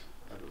worked,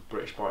 a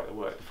British bike that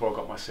worked before I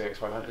got my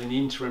CX500. In the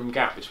interim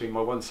gap between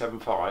my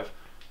 175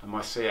 and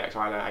my CX,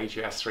 I had an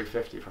AGS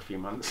 350 for a few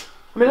months.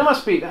 I mean, that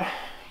must be,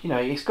 you know,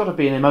 it's got to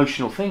be an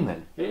emotional thing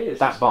then. It is.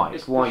 That bike,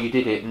 why you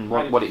did it and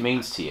what it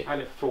means to you. I had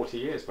it for 40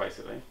 years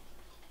basically.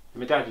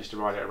 My dad used to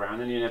ride it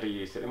around, and he never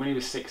used it. And when he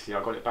was 60,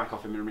 I got it back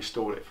off him and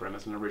restored it for him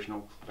as an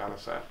original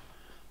Balicet.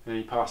 And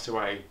he passed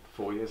away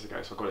 4 years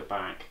ago, so I got it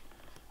back.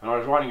 And I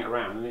was riding it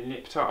around, and it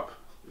nipped up.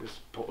 This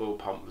oil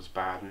pump was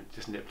bad, and it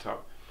just nipped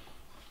up.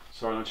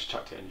 So I just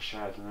chucked it in the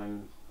shed, and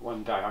then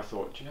one day I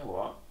thought, do you know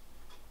what?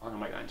 I'm going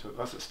to make that into it.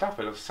 I was at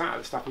Stafford, I was sat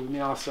at Stafford with my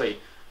RC,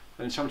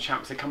 and some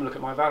chap said, come and look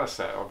at my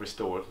Balicet I've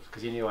restored,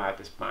 because he knew I had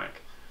this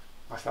Mac.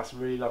 I said, that's a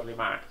really lovely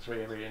Mac, it's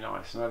really, really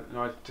nice. And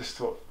I just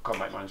thought, I've got to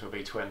make mine into a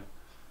V-twin.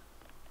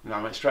 And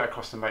I went straight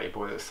across to Matey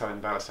Boy that's selling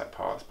Balicet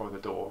parts by the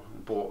door,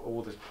 and bought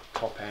all the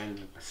top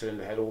end,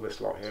 cylinder head, all this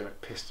lot here,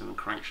 like piston and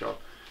crankshaft.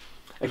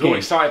 I was all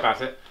excited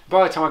about it.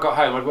 By the time I got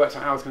home, I'd worked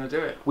out how I was going to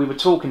do it. We were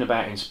talking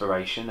about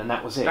inspiration, and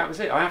that was it. That was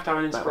it. I have to have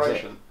an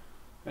inspiration.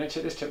 And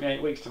this took me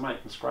 8 weeks to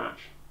make from scratch.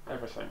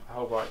 Everything, the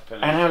whole bike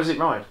finish. And how does it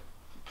ride?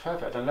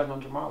 Perfect. I've done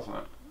 1,100 miles on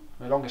it.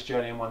 My longest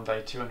journey in one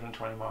day,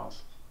 220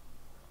 miles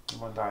in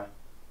one day.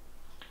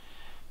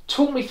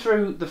 Talk me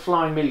through the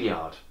Flying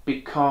Millyard,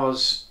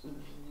 because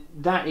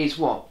that is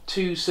what,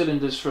 2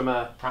 cylinders from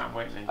a Pratt &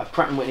 Whitney. A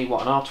Pratt & Whitney,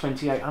 what, an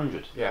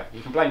R2800? Yeah,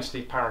 you can blame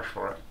Steve Parrish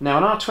for it. Now,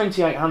 an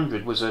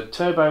R2800 was a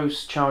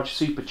turbocharged,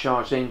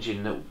 supercharged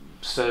engine that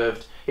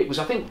served. It was,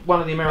 I think,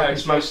 one of the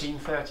Americans' most.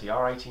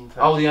 R1830.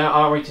 Oh, the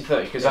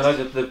R1830, because yes. I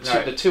know that the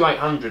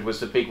 2800 was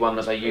the big one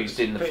that they used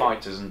in the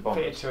fighters and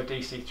bombers. Fitted to a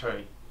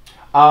DC3.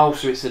 Oh,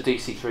 so it's the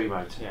DC3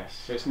 motor.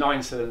 Yes, so it's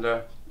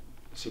 9-cylinder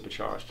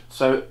supercharged.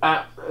 So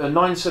a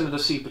 9-cylinder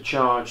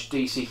supercharged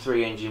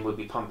DC3 engine would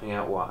be pumping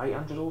out what,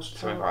 800 horsepower?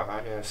 Something like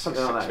that, yeah.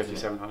 Something like that.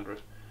 650,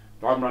 700.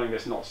 But I'm running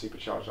this not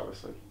supercharged,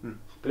 obviously.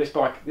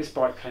 But this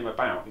bike came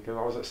about because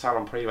I was at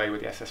Salon Privé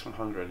with the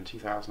SS100 in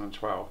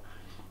 2012,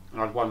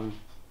 and I'd won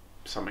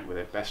something with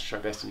it, best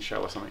in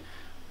show or something.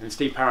 And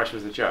Steve Parrish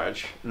was the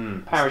judge.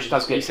 Parrish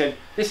does get. He said,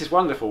 "This is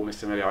wonderful,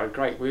 Mr. Millyard.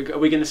 Great. Are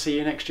we going to see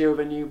you next year with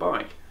a new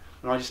bike?"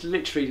 And I just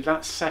literally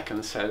that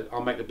second said,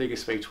 "I'll make the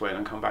biggest V-twin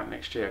and come back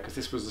next year," because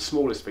this was the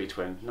smallest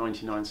V-twin,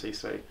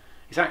 99cc.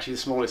 It's actually the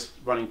smallest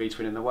running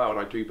V-twin in the world,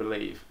 I do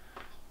believe.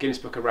 Guinness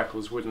Book of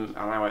Records wouldn't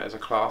allow it as a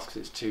class because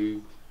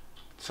it's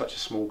such a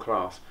small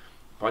class.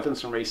 But I've done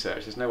some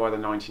research. There's no other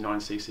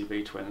 99cc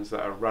V-twins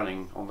that are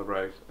running on the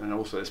road, and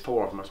also there's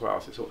 4 of them as well.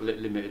 So it's sort of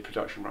limited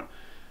production run.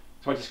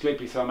 So I just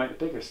glibly said I'll make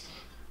the biggest.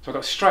 So I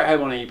got straight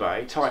home on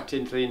eBay, typed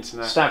into the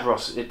internet.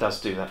 Stavros, it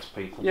does do that to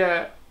people.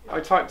 Yeah, I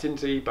typed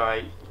into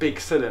eBay big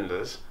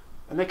cylinders,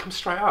 and they come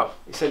straight up.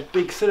 It said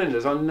big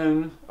cylinders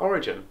unknown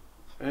origin,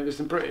 and it was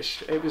the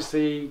British. It was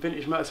the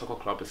Vintage Motorcycle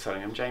Club was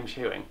selling them, James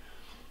Hewing.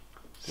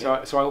 So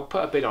I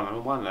put a bid on them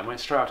and won them.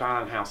 Went straight out to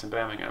Allen House in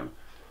Birmingham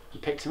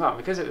and picked him up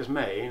because it was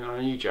me and I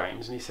knew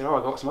James. And he said, "Oh,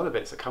 I've got some other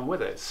bits that come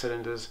with it: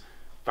 cylinders,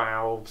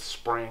 valves,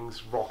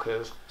 springs,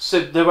 rockers." So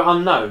they were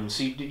unknown.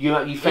 So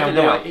you found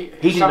out. He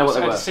didn't know what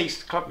they were. A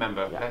deceased club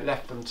member that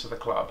left them to the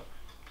club.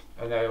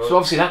 And they were, so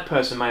obviously that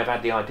person may have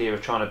had the idea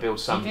of trying to build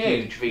some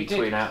huge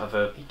V-twin out of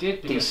a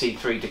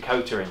DC3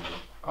 Dakota engine.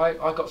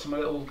 I got some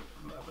little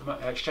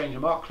exchange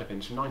of mark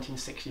clippings from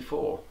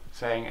 1964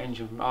 saying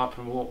engine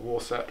from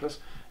war surplus,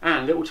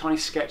 and little tiny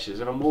sketches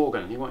of a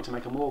Morgan. He wanted to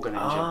make a Morgan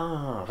engine.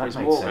 Ah, that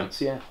makes sense,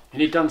 yeah.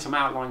 And he'd done some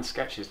outline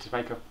sketches to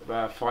make a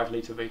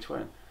 5-litre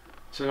V-twin.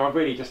 So I've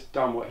really just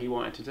done what he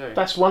wanted to do.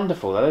 That's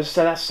wonderful.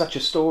 That's such a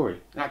story.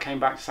 That came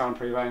back to Salon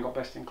Privé and got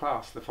best in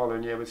class the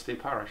following year with Steve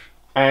Parrish.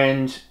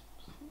 And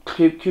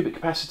cubic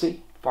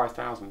capacity?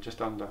 5,000,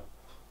 just under.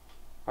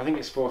 I think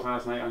it's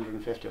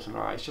 4,850 or something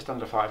like that. It's just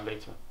under 5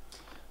 litre.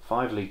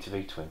 5 litre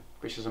V-twin.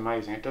 Which is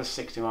amazing. It does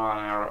 60 mile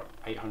an hour at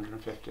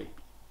 850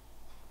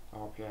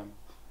 RPM.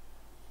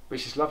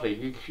 Which is lovely.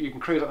 You can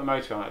cruise up the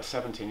motorway on it at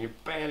 70 and you're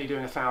barely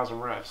doing 1,000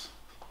 revs.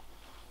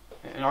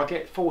 And I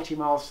get 40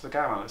 miles to the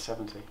gallon at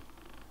 70.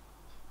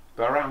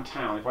 But around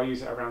town, if I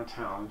use it around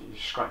town, you're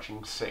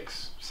scratching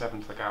 6,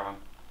 7 to the gallon.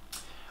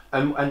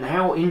 And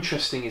how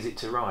interesting is it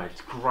to ride?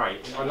 It's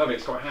great. I love it.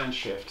 It's got a hand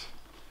shift.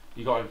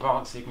 You've got to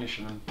advance the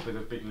ignition with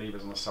the big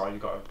levers on the side.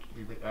 You've got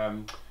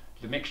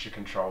the mixture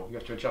control. You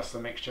have to adjust the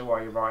mixture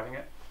while you're riding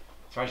it.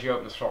 So as you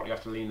open the throttle, you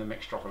have to lean the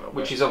mixture off a little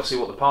bit. Which is obviously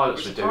what the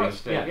pilots were doing.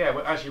 Yeah,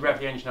 well, as you rev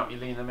the engine up, you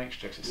lean the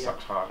mixture because it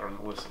sucks harder and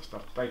all this sort of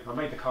stuff. I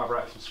made the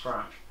carburetor from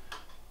scratch.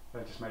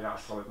 They're just made out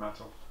of solid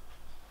metal.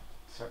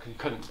 So you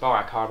couldn't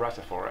buy a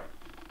carburetor for it.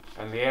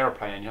 And the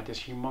aeroplane, you had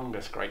this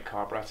humongous great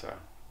carburetor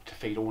to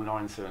feed all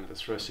 9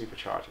 cylinders through a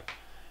supercharger.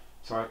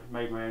 So I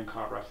made my own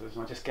carburetors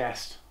and I just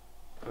guessed.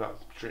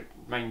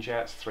 Main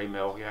jets,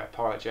 3mm,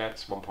 pilot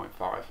jets,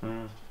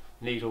 1.5.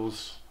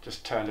 Needles,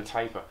 just turned a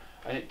taper.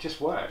 And it just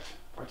worked.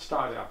 I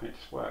started it up and it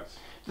just worked.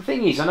 The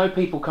thing is, I know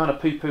people kind of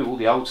poo-poo all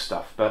the old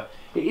stuff, but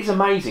it is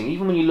amazing,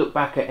 even when you look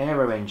back at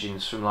aero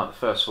engines from like the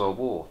First World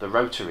War, the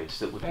rotaries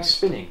that would be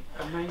spinning.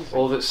 Amazing.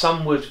 Or that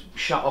some would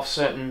shut off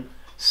certain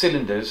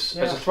cylinders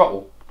as a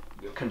throttle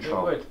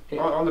control. It would.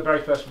 On the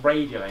very first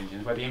radial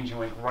engines, where the engine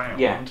went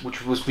round,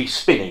 which was be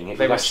spinning.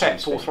 They were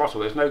set full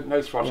throttle. There's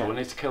no throttle, and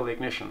it's to kill the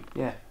ignition.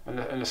 Yeah.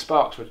 And the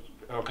sparks would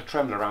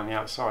tremble around the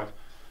outside,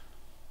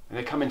 and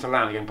they come into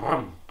land again,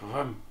 boom,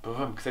 boom,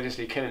 boom, because they're just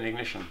killing the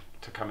ignition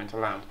to come into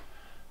land.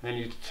 And then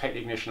you take the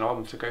ignition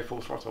on to go full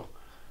throttle.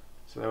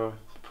 So they were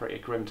pretty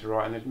grim to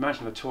ride. And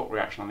imagine the torque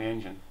reaction on the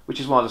engine. Which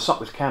is why the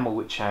Sopwith Camel,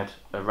 which had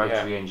a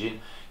rotary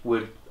engine,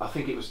 would, I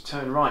think it was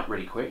turn right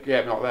really quick.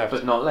 Yeah, not left.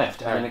 But not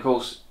left. No. And then of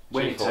course,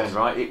 when it turned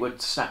right, it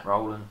would snap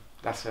roll and...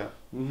 That's it.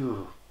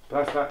 Ew.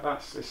 But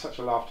it's such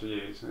a laugh to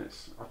use, and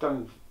I've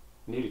done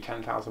nearly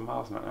 10,000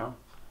 miles on it now.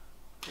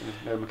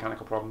 No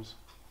mechanical problems.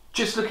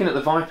 Just looking at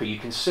the Viper, you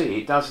can see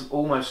it does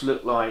almost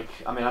look like,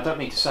 I mean, I don't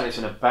mean to say this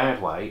in a bad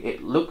way,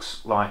 it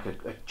looks like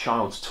a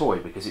child's toy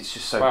because it's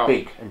just so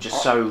big and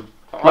just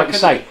like you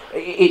say,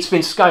 it's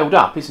been scaled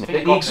up, isn't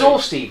it? The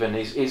exhaust even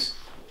is it's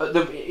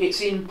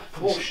in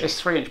proportion.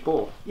 It's 3-inch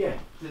bore. Yeah,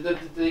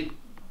 the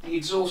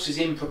exhaust is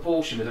in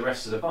proportion with the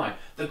rest of the bike.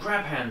 The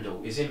grab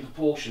handle is in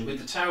proportion with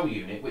the tail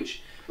unit,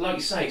 which, like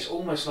you say, it's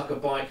almost like a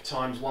bike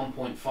times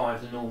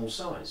 1.5 the normal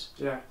size.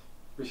 Yeah.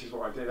 Which is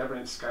what I did.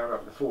 Everything's scaled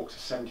up. The forks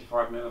are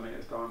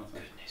 75mm diameter.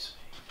 Goodness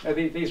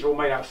me. These are all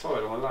made out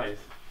solid on a lathe.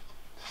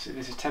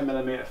 This is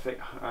 10mm thick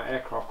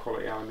aircraft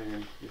quality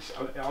aluminium.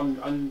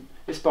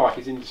 This bike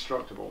is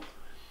indestructible.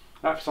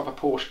 That's like a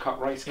Porsche Cup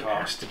race car. It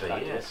has to be,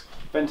 yes.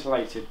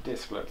 Ventilated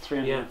disc look,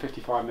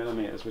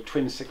 355mm with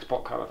twin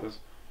 6-pot calipers,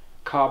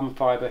 carbon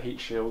fibre heat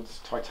shields,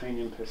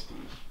 titanium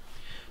pistons.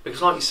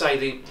 Because, like you say,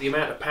 the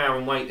amount of power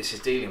and weight this is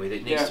dealing with,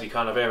 it needs to be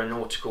kind of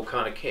aeronautical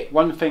kind of kit.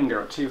 One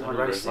finger at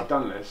 200. I've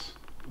done this.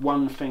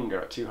 One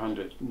finger at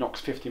 200 knocks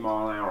 50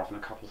 mile an hour off in a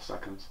couple of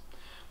seconds.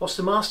 What's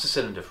the master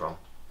cylinder from?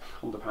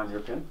 On the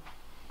Pan-European.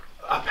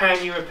 A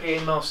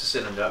Pan-European master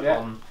cylinder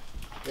on...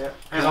 Yeah.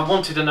 Because I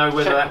wanted to know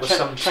whether that was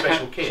some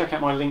special kit. Check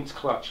out my linked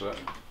clutch, look.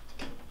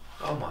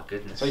 Oh my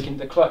goodness. So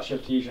the clutch you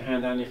have to use your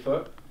hand and your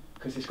foot,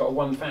 because it's got a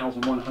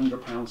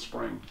 1,100 pound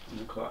spring in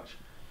the clutch.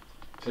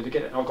 So to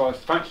get it, I've got a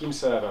vacuum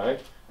servo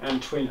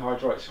and twin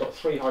hydraulics. It's got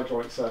 3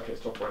 hydraulic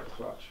circuits to operate the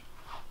clutch.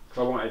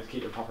 Because I wanted to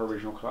keep the proper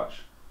original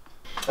clutch.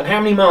 And how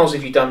many miles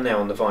have you done now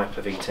on the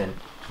Viper V10?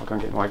 I'll go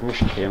and get my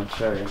ignition key and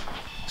show you.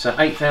 So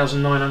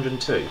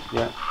 8,902?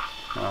 Yeah,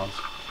 miles.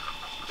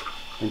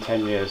 In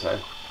 10 years though.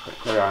 But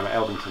there I am at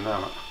Eldington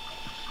now.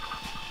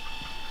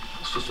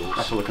 That's just awesome.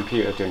 That's all the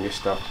computer doing this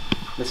stuff.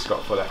 This has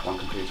got a full F1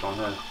 computer on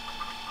here.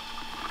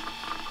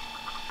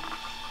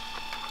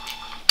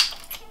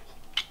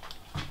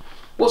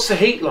 What's the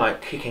heat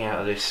like kicking out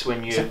of this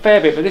when you... It's a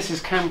fair bit, but this is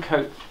cam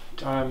coat,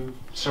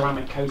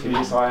 ceramic coating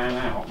inside and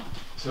out.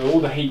 So all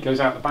the heat goes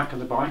out the back of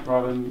the bike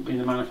rather than in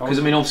the manifold. Because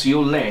I mean, obviously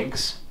your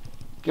legs...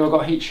 Yeah, I've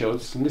got heat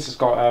shields, and this has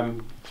got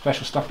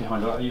special stuff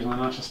behind it, like using the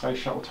National Space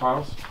Shuttle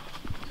tiles. So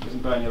it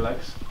doesn't burn your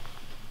legs.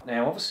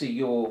 Now, obviously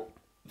your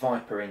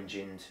Viper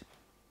engined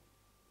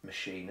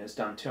machine has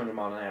done 200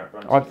 mile an hour at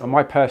Bruntingthorpe.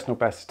 My personal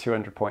best is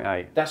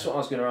 200.8. That's what I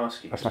was going to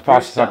ask you. That's my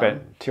fastest I've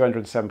been,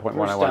 207.101.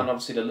 Bruce Dunn,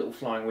 obviously the little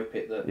flying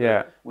whippet that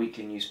the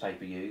weekly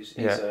newspaper use,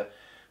 is a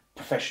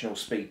professional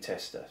speed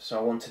tester. So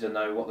I wanted to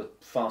know what the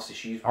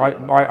fastest you've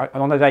been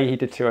on the day he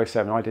did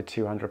 207, I did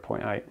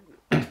 200.8.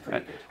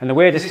 And the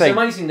weirdest thing... It's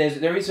amazing,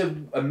 there is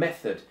a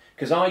method,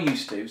 because I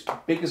used to, as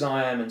big as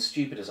I am and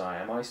stupid as I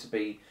am, I used to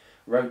be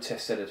road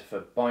test editor for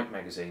Bike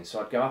Magazine,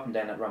 so I'd go up and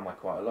down that runway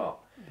quite a lot.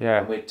 Yeah.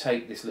 And we'd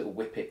take this little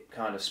whippet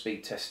kind of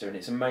speed tester, and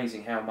it's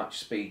amazing how much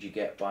speed you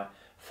get by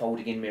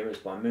folding in mirrors,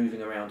 by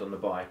moving around on the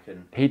bike.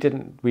 And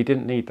we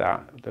didn't need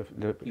that.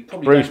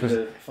 Bruce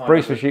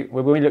was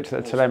when we looked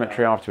at the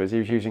telemetry afterwards, he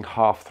was using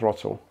half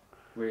throttle.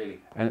 Really?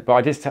 But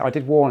I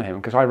did warn him,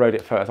 because I rode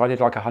it first. I did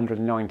like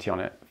 190 on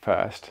it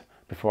first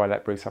before I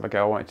let Bruce have a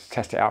go. I wanted to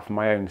test it out for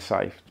my own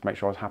sake to make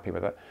sure I was happy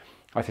with it.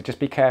 I said, just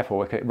be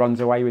careful, if it runs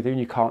away with you and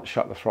you can't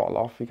shut the throttle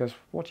off. He goes,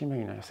 what do you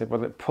mean? I said,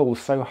 well, it pulls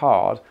so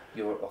hard,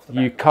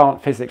 you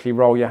can't physically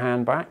roll your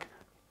hand back.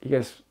 He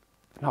goes,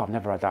 no, I've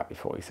never had that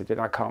before. He said,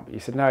 I can't. He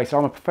said, no, he said,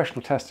 I'm a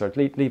professional tester,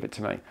 leave it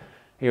to me.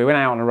 He went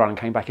out on a run and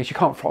came back. He goes, you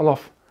can't throttle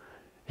off.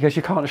 He goes,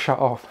 you can't shut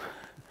off.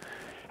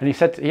 And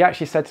he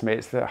actually said to me,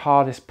 it's the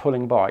hardest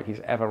pulling bike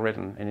he's ever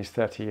ridden in his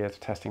 30 years of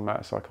testing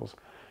motorcycles.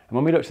 And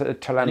when we looked at the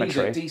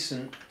telemetry... And he's a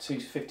decent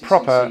 250cc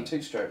proper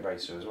two-stroke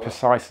racer as well.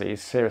 Precisely,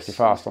 he's seriously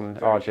fast on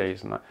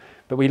RGs and that.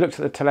 But we looked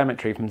at the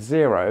telemetry from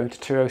 0 to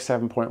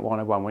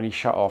 207.101 when he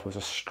shut off was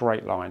a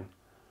straight line.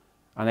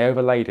 And they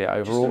overlaid it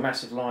over Just a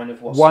massive line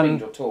of what, one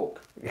speed or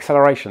torque?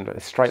 Acceleration, but a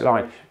straight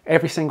line.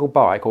 Every single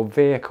bike or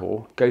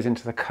vehicle goes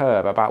into the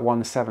curb about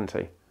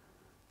 170.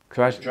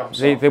 So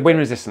the wind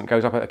resistance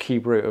goes up at a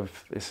cube root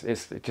of it's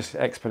just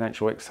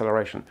exponential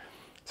acceleration.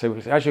 So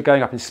as you're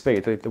going up in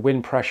speed, the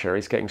wind pressure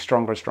is getting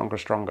stronger and stronger and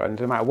stronger. And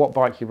no matter what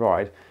bike you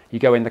ride, you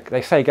go in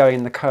they say go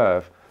in the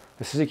curve.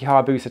 The Suzuki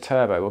Hayabusa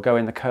Turbo will go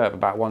in the curve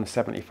about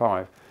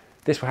 175.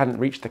 This hadn't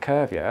reached the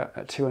curve yet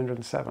at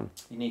 207.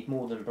 You need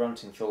more than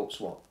Bruntingthorpe's,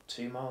 what,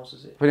 2 miles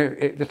is it?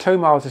 But the 2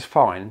 miles is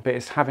fine, but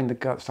it's having the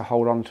guts to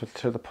hold on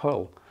to the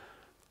pull.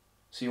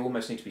 So you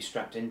almost need to be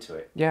strapped into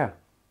it? Yeah.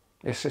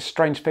 It's a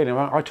strange feeling.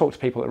 I talk to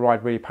people that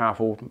ride really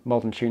powerful,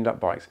 modern tuned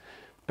up bikes,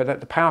 but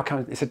the power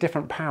it's a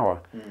different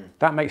power.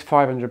 That makes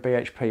 500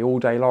 bhp all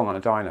day long on a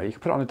dyno. You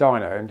can put it on a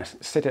dyno and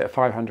just sit it at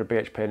 500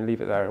 bhp and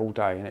leave it there all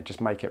day and it just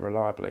make it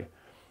reliably.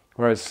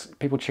 Whereas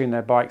people tune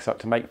their bikes up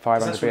to make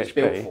 500 bhp. That's what it's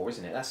built for,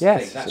 isn't it? That's yes,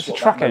 the thing. That's it's a what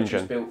truck that motor's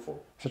engine. built for.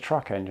 It's a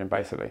truck engine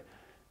basically.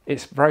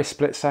 It's very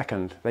split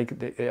second.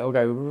 It'll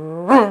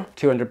go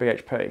 200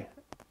 bhp.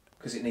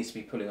 Because it needs to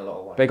be pulling a lot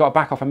of weight. But you got to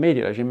back off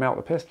immediately as you melt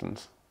the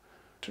pistons.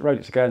 I rode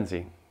it to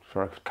Guernsey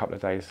for a couple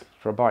of days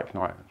for a bike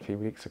night a few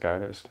weeks ago,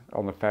 and it was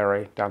on the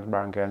ferry down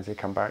around Guernsey,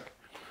 come back.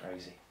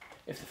 Crazy.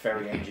 If the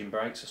ferry engine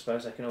breaks, I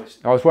suppose they can always...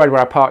 I was worried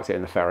where I parked it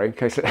in the ferry in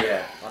case it...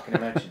 Yeah, I can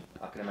imagine.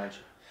 I can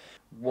imagine.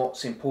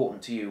 What's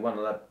important to you, one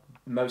of the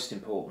most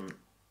important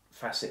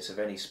facets of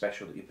any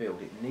special that you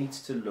build, it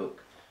needs to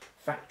look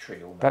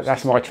factory almost.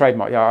 That's my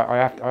trademark.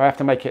 Yeah, I have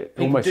to make it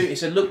almost...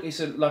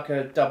 like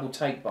a double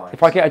take bike.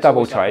 If I get a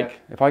double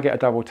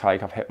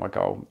take, I've hit my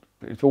goal.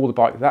 It's all the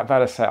bike, that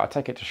Vela set, I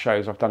take it to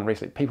shows I've done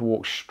recently, people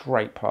walk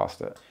straight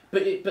past it.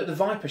 But the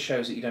Viper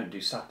shows that you don't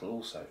do subtle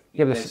also.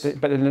 Yeah,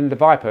 but then the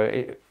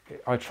Viper,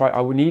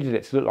 I needed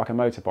it to look like a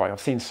motorbike. I've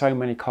seen so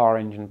many car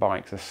engine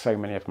bikes, there's so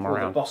many of them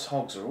around. The Boss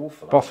Hogs are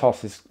awful. Boss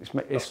Hoss is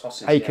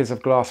acres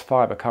of glass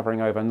fibre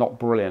covering over not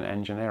brilliant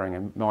engineering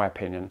in my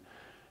opinion.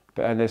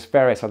 And there's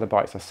various other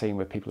bikes I've seen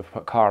where people have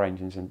put car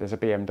engines in. There's a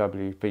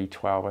BMW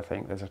V12, I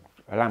think, there's a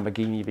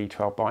Lamborghini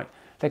V12 bike.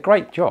 They're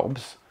great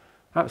jobs,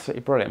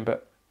 absolutely brilliant,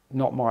 but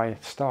not my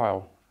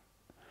style.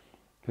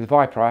 With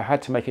Viper, I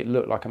had to make it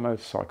look like a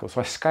motorcycle,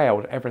 so I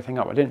scaled everything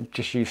up. I didn't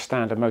just use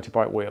standard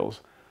motorbike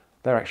wheels,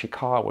 they're actually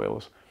car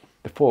wheels.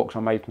 The forks I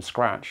made from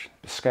scratch,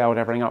 scaled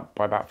everything up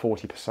by about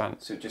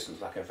 40%. So it just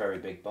looks like a very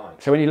big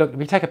bike. So when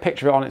you take a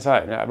picture of it on its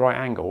own at a right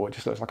angle, it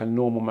just looks like a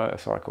normal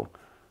motorcycle.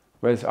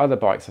 Whereas other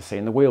bikes I've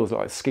seen, the wheels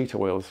look like scooter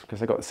wheels because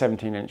they've got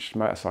 17-inch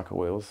motorcycle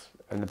wheels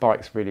and the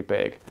bike's really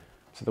big.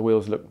 So the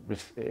wheels look,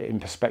 in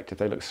perspective,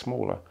 they look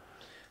smaller.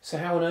 So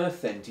how on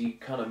earth then do you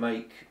kind of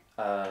make,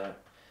 a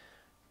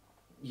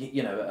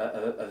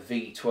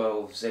V12,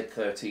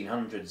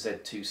 Z1300,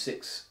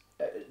 Z26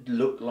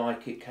 look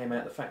like it came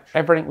out of the factory?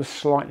 Everything was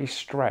slightly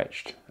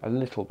stretched a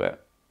little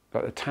bit,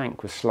 but the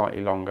tank was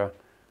slightly longer.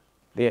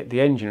 The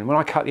engine, when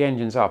I cut the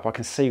engines up, I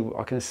can see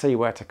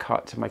where to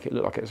cut to make it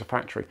look like it was a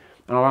factory.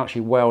 And I'll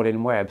actually weld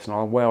in webs and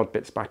I'll weld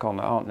bits back on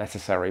that aren't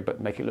necessary, but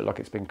make it look like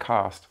it's been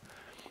cast.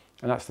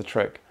 And that's the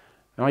trick.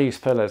 And I use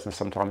fillers and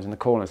sometimes in the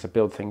corners to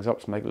build things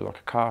up to make it look like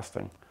a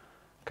casting.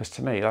 Because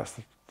to me, that's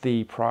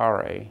the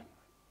priority,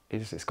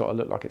 is it's got to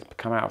look like it's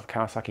come out of the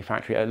Kawasaki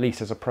factory, at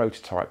least as a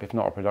prototype, if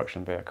not a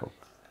production vehicle.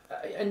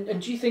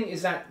 And do you think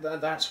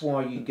that's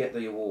why you get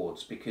the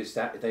awards, because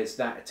there's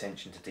that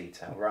attention to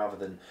detail rather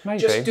than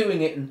just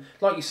doing it, and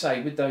like you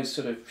say with those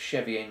sort of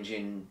Chevy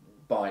engine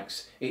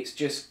bikes, it's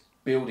just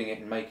building it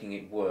and making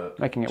it work.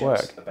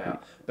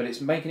 But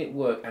it's making it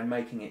work and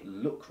making it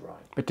look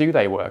right. But do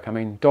they work? I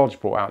mean, Dodge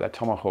brought out their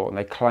Tomahawk and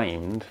they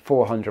claimed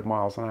 400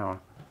 miles an hour.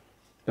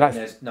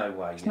 There's no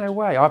way. There's no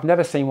way. I've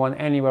never seen one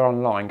anywhere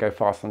online go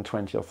faster than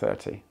 20 or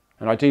 30.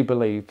 And I do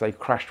believe they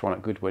crashed one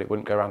at Goodwood. It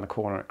wouldn't go around the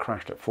corner. It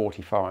crashed at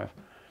 45.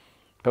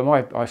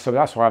 But so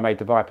that's why I made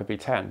the Viper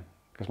B10,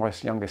 because my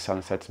youngest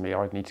son said to me,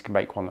 I need to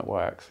make one that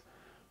works.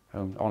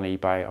 On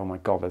eBay, oh my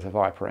God, there's a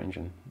Viper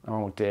engine.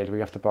 Oh dear, do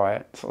we have to buy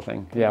it? Sort of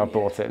thing. Yeah, I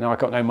bought it. Now I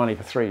got no money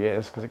for 3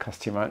 years because it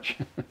cost too much.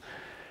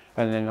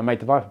 And then I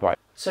made the Viper bike.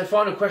 So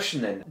final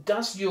question then.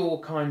 Does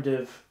your kind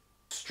of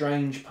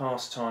strange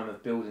pastime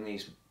of building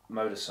these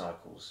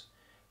motorcycles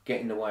get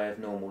in the way of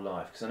normal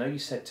life? Because I know you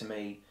said to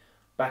me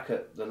back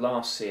at the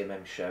last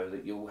CMM show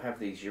that you'll have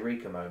these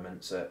eureka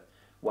moments at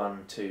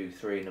 1, 2,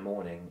 3 in the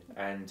morning,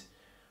 and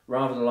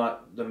rather than like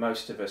the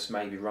most of us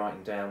maybe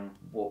writing down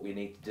what we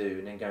need to do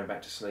and then going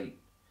back to sleep,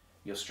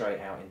 you're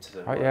straight out into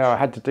the... Yeah, I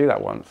had to do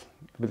that once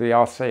with the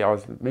RC. I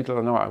was in the middle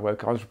of the night.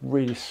 I was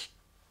really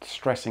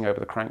stressing over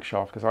the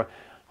crankshaft because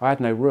I had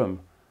no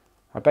room.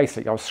 I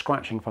was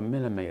scratching for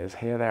millimetres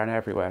here, there and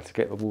everywhere to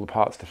get all the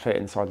parts to fit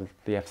inside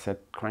the FZ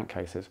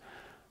crankcases.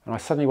 And I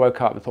suddenly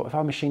woke up and thought, if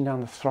I machine down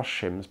the thrust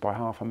shims by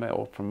 0.5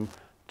 mil from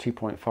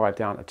 2.5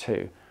 down to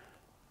 2,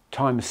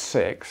 times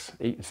 6,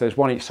 so there's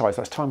one each side,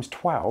 so that's times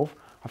 12,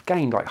 I've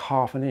gained like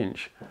 1/2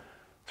 inch.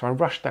 So I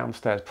rushed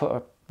downstairs, put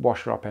a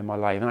washer up in my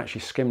lathe and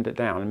actually skimmed it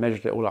down and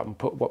measured it all up and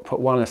put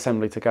one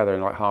assembly together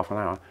in like half an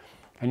hour.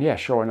 And yeah,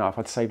 sure enough,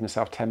 I'd saved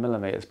myself 10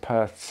 millimetres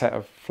per set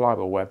of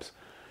flywheel webs.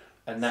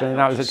 And then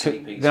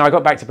I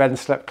got back to bed and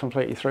slept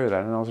completely through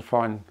then, and I was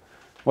fine.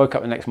 Woke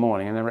up the next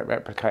morning and then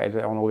replicated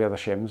it on all the other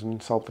shims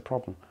and solved the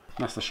problem.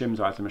 And that's the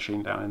shims I had to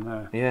machine down in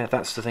there. Yeah,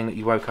 that's the thing that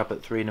you woke up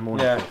at 3 in the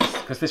morning. Yeah,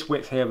 because this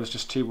width here was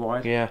just too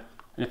wide. Yeah.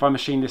 And if I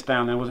machined this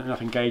down, there wasn't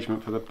enough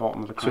engagement for the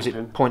bottom of the crank pin. So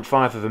is it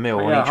 0.5 of a mil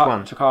on each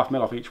one? Took 1/2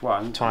 mil off each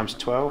one. Times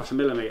 12? That's a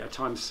millimetre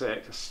times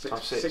 6.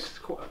 That's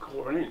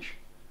 6.25 inch.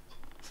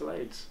 It's the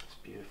blades. It's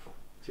beautiful.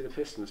 See the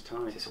pistons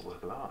tiny. It's a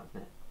work of art,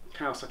 isn't it?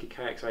 Kawasaki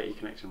KX80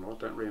 connection rod.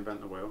 Don't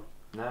reinvent the wheel.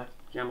 No.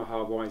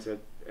 Yamaha YZ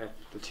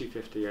the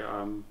 250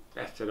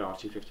 FZR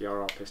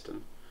 250RR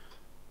piston.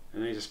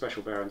 And these are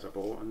special bearings I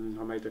bought, and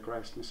I made the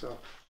rest myself.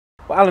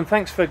 Well, Alan,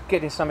 thanks for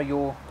getting some of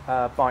your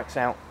bikes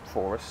out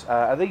for us.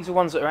 Are these the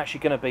ones that are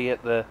actually going to be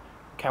at the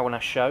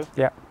Kawanas show?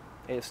 Yeah.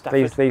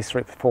 These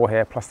 4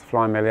 here, plus the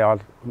Flying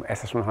Millyard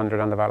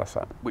SS100 and the Vela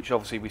set. Which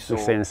obviously we saw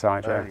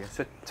inside, earlier. yeah.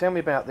 So tell me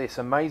about this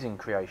amazing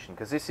creation,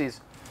 because this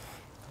is...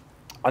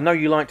 I know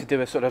you like to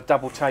do a sort of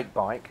double take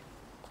bike,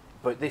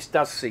 But this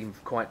does seem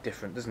quite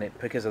different, doesn't it,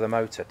 because of the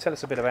motor? Tell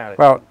us a bit about it.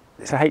 Well,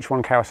 it's a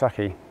H1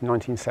 Kawasaki,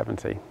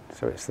 1970.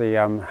 So it's the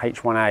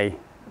H1A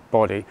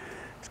body.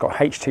 It's got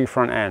H2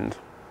 front end,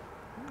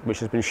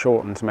 which has been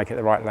shortened to make it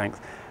the right length.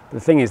 But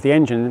the thing is, the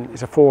engine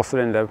is a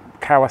 4-cylinder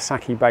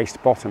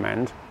Kawasaki-based bottom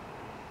end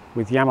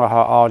with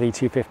Yamaha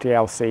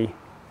RD250LC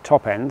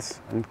top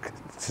ends and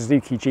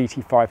Suzuki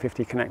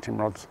GT550 connecting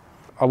rods.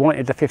 I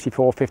wanted the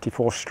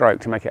 54 stroke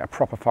to make it a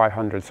proper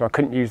 500, so I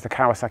couldn't use the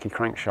Kawasaki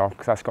crankshaft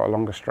because that's got a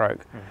longer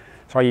stroke.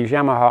 So I used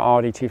Yamaha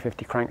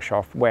RD250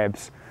 crankshaft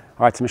webs.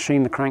 I had to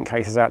machine the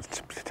crankcases out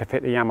to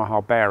fit the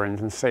Yamaha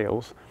bearings and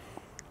seals.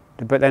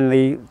 But then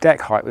the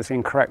deck height was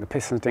incorrect. The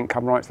pistons didn't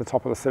come right to the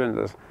top of the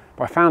cylinders.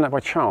 But I found out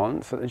by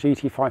chance that the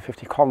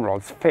GT550 con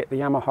rods fit the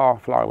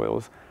Yamaha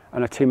flywheels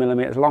and are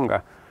 2mm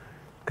longer.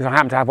 Because I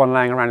happened to have one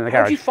laying around in the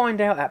garage. How did you find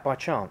out that by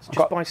chance?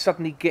 Just by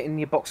suddenly getting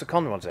your box of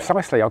con rods out?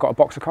 Precisely, I got a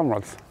box of con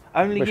rods.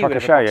 Only which you I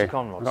would can have show a box you. of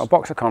con rods? I've got a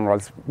box of con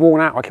rods,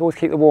 worn out. I can always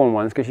keep the worn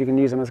ones because you can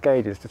use them as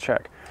gauges to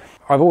check.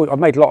 I've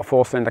made a lot of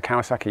 4-cylinder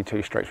Kawasaki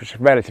 2-strokes, which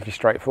is relatively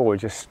straightforward.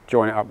 Just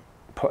join it up,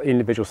 put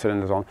individual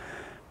cylinders on.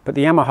 But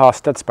the Yamaha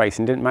stud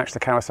spacing didn't match the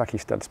Kawasaki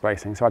stud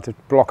spacing, so I had to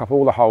block up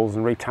all the holes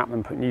and retap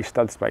them, put new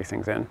stud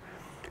spacings in.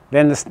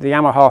 Then the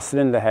Yamaha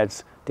cylinder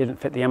heads didn't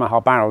fit the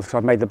Yamaha barrels because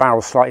I've made the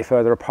barrels slightly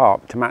further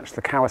apart to match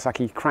the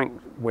Kawasaki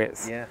crank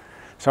width. Yeah.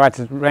 So I had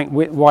to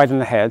widen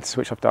the heads,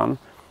 which I've done,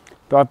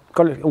 but I've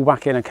got it all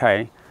back in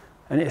okay,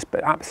 and it's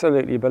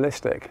absolutely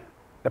ballistic.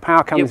 The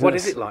power comes in. What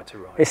is it like to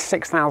ride? It's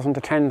 6,000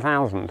 to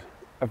 10,000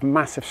 of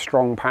massive,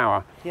 strong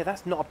power. Yeah,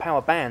 that's not a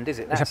power band, is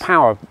it? It's a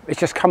power. It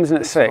just comes in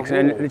at 6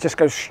 and it just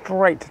goes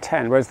straight to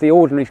 10, whereas the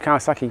ordinary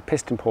Kawasaki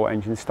piston port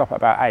engines stop at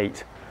about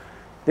 8.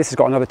 This has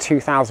got another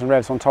 2,000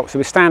 revs on top. So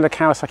with standard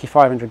Kawasaki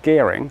 500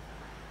 gearing,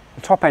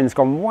 the top end's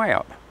gone way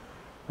up.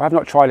 I have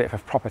not tried it for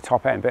proper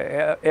top end,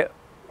 but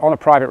on a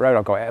private road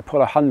I've got it, it'll pull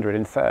 100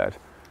 in third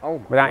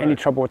without any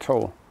trouble at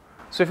all.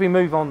 So if we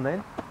move on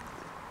then.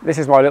 This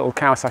is my little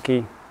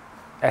Kawasaki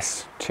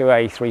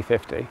S2A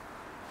 350,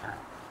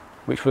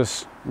 which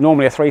was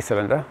normally a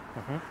 3-cylinder,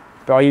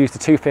 but I used the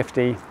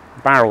 250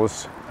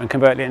 barrels and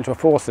converted it into a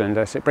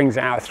 4-cylinder, so it brings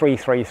it out at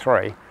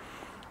 333.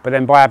 But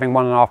then by having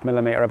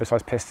 1.5mm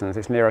oversized pistons,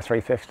 it's nearer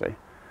 350.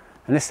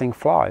 And this thing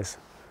flies.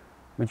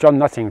 I mean, John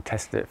Nutting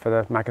tested it for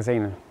the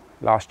magazine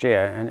last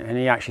year, and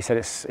he actually said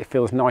it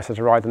feels nicer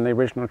to ride than the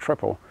original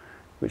triple,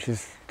 which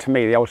is, to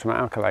me, the ultimate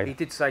accolade. He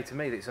did say to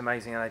me that it's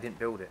amazing how they didn't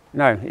build it.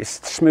 No,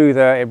 it's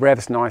smoother, it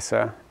revs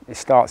nicer, it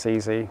starts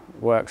easy,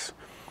 works.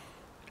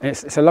 And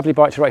it's a lovely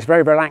bike to ride. It's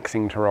very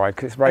relaxing to ride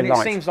because it's very light.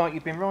 And it seems like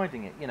you've been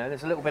riding it. You know,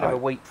 there's a little bit of a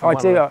weight from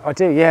I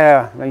do,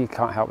 yeah. No, you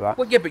can't help that.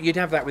 Well, yeah, but you'd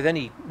have that with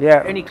any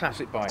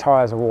classic bike.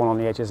 Tyres are worn on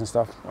the edges and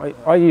stuff.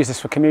 I use this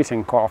for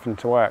commuting quite often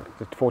to work.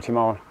 The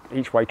 40-mile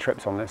each way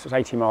trips on this. It's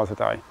 80 miles a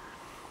day.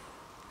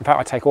 In fact,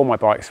 I take all my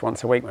bikes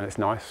once a week when it's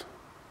nice.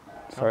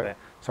 So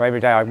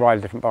every day I ride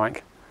a different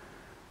bike.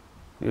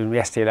 The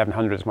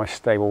ST1100 is my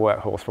stable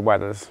workhorse for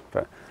weathers.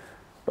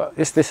 But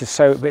this is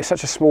it's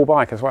such a small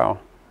bike as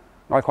well.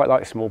 I quite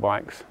like small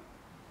bikes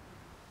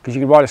because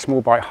you can ride a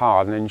small bike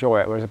hard and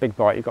enjoy it, whereas a big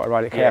bike you've got to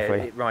ride it carefully.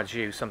 Yeah, it rides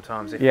you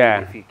sometimes if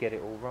you get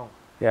it all wrong.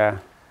 Yeah.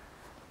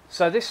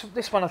 So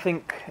this one I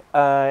think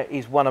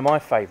is one of my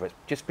favourites,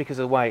 just because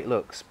of the way it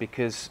looks.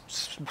 Because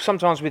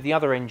sometimes with the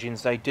other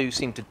engines they do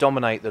seem to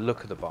dominate the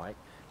look of the bike,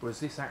 whereas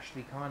this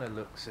actually kind of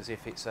looks as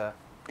if it's a.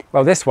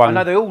 Well, this one. I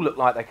know they all look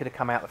like they could have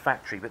come out of the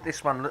factory, but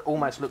this one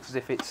almost looks as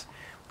if it's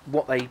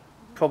what they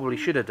probably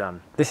should have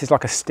done. This is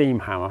like a steam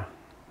hammer.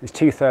 It's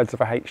 2/3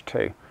 of a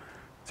H2.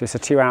 So it's the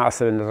 2 outer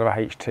cylinders of a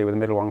H2 with the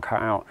middle one cut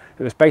out.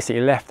 It was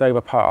basically leftover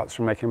parts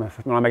from making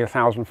when I made a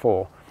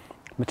 1004.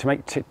 But to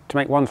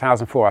make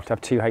 1004 I have to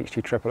have 2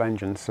 H2 triple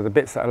engines. So the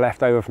bits that are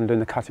left over from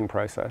doing the cutting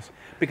process.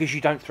 Because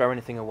you don't throw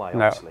anything away,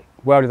 no, obviously.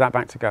 Welded that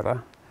back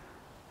together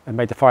and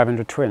made the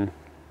 500 twin.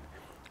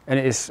 And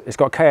it's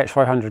got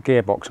KH500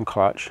 gearbox and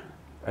clutch,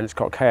 and it's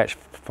got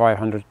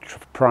KH500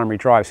 primary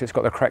drive, so it's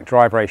got the correct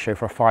drive ratio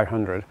for a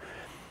 500.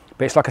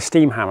 But it's like a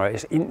steam hammer.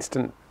 It's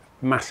instant,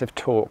 massive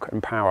torque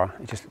and power.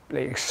 It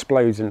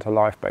explodes into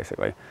life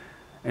basically.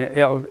 And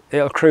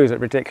it'll cruise at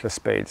ridiculous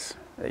speeds,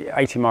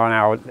 80 mile an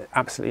hour,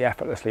 absolutely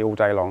effortlessly all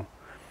day long.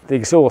 The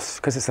exhaust,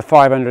 because it's a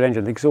 500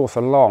 engine, the exhausts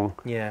are long.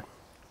 Yeah.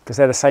 Because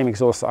they're the same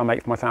exhausts that I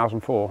make for my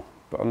 1004,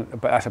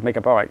 but that's a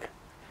bigger bike.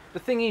 The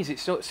thing is, it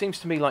seems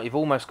to me like you've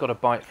almost got a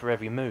bike for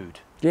every mood.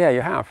 Yeah,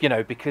 you have. You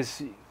know,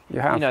 because you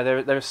have. You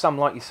know, there are some,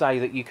 like you say,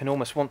 that you can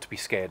almost want to be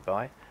scared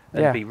by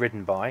and be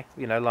ridden by.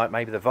 You know, like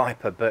maybe the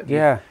Viper, but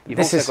you've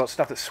also got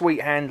stuff that's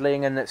sweet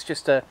handling and that's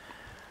just a.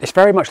 It's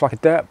very much like a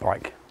dirt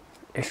bike.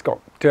 It's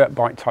got dirt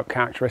bike type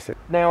characteristics.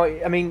 Now,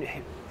 I mean,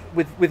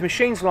 with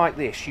machines like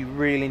this, you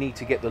really need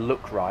to get the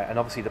look right, and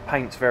obviously the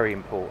paint's very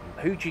important.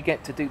 Who do you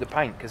get to do the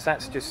paint? Because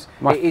that's just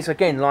it is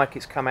again like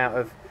it's come out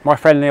of. My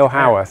friend Neil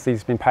Howarth,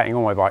 he's been painting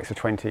all my bikes for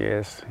 20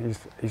 years.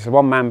 He's a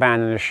one-man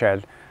band in a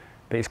shed,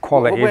 but his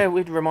quality. Well,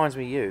 it reminds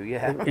me of you,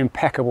 yeah.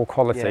 Impeccable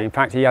quality. Yeah. In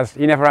fact,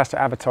 he never has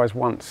to advertise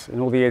once in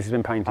all the years he's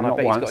been painting. And not I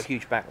bet once. he's got a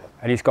huge backlog.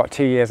 And he's got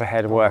 2 years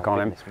ahead of work on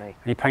him. Me. And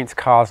he paints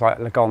cars like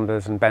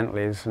Lagondas and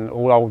Bentleys and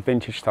all old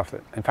vintage stuff.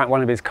 In fact,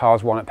 one of his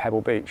cars won at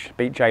Pebble Beach,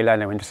 beat Jay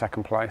Leno into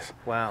second place.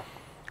 Wow.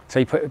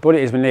 So what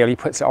it is with Neil, he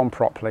puts it on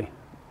properly.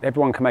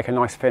 Everyone can make a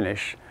nice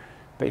finish,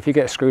 but if you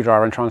get a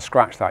screwdriver and try and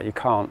scratch that, you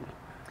can't.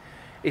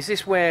 Is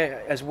this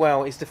where, as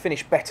well, is the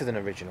finish better than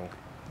original?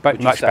 But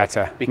much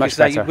better. Because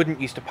much they wouldn't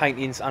used to paint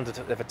the under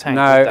of a tank.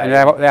 No, and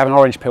they have an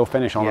orange peel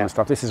finish on them and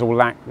stuff. This is all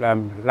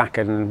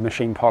lacquered and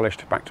machine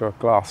polished back to a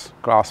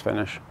glass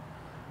finish.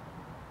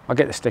 I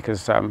get the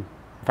stickers. In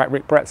fact,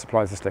 Rick Brett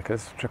supplies the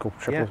stickers. Triple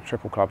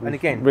Club. And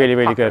again,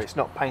 really good. It's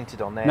not painted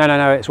on there.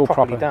 No. It's all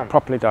properly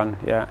done.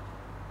 Yeah.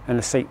 And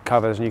the seat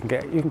covers, and you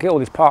can get all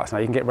these parts now.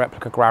 You can get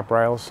replica grab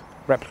rails.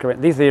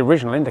 These are the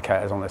original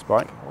indicators on this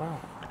bike. Wow.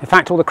 In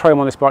fact, all the chrome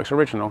on this bike's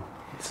original.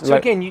 So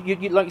again,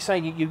 you like you say,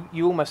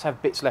 you almost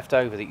have bits left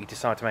over that you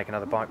decide to make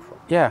another bike from.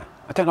 Yeah,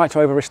 I don't like to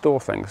over restore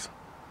things,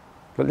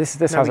 but this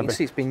hasn't been.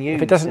 It's been used.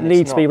 If it doesn't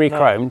need to be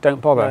re-chromed, don't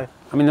bother. No.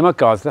 I mean, the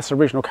mudguards, that's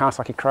original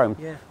Kawasaki chrome.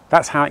 Yeah.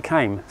 That's how it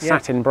came,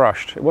 satin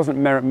brushed. It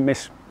wasn't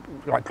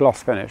like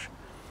gloss finish.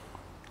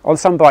 On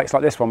some bikes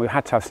like this one, we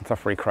had to have some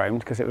stuff re-chromed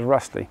because it was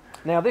rusty.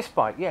 Now this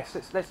bike, yes,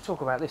 let's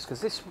talk about this,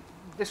 because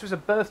this was a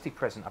birthday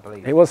present, I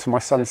believe. It was for my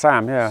son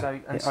Sam, yeah. So,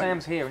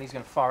 Sam's here and he's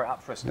going to fire it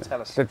up for us and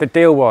tell us. The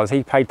deal was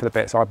he paid for the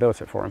bit, so I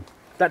built it for him.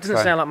 That doesn't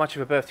sound like much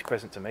of a birthday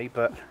present to me,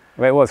 but...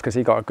 Well, it was because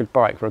he got a good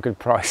bike for a good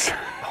price.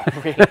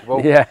 Oh, really?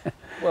 Well, yeah.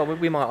 Well,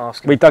 we might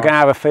ask him. We dug it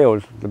out of a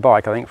field, the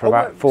bike, I think, for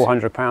about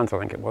 £400, I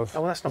think it was.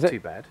 Oh, well, that's not too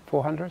bad.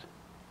 400?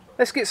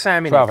 Let's get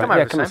Sam in. 12, Come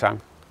over, come on, Sam.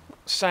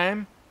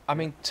 Sam, I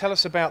mean, tell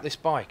us about this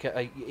bike.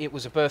 It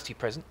was a birthday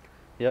present.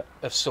 Yep.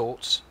 Of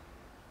sorts.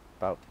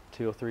 About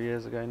 2 or 3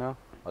 years ago now.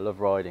 I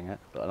love riding it,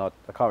 but I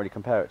can't really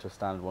compare it to a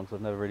standard one because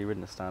I've never really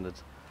ridden a standard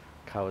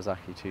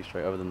Kawasaki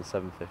 2-stroke other than the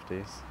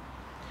 750s.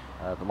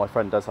 But my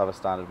friend does have a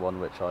standard one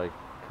which I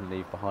can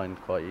leave behind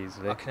quite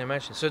easily. I can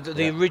imagine. So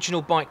the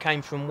original bike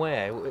came from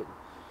where?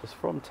 It's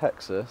from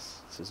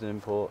Texas. It's an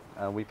import,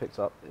 and we picked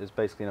up. It was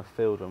basically in a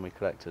field when we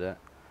collected it,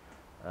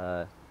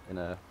 in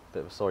a bit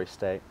of a sorry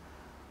state.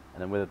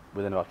 And then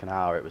within like an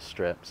hour, it was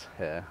stripped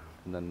here,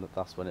 and then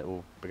that's when it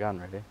all began,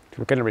 really.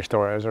 We're going to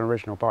restore it as an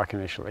original bike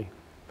initially,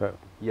 but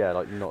yeah,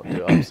 like not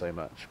do it up so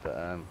much, but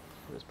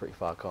it was pretty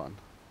far gone.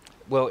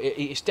 Well,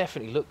 it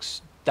definitely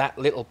looks that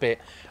little bit,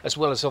 as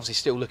well as obviously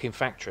still looking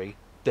factory.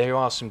 There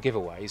are some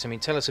giveaways. I mean,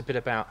 tell us a bit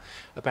about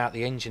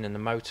the engine and the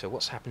motor.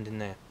 What's happened in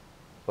there?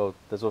 Well,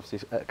 there's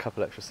obviously a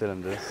couple extra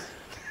cylinders,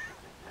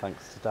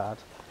 thanks to Dad.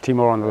 2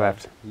 more on the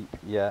left.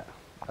 Yeah.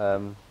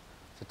 So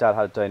Dad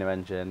had a Dono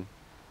engine.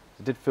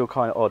 It did feel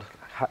kind of odd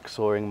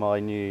hacksawing my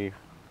new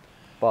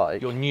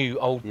bike. Your new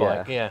old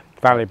bike, yeah.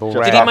 Valuable.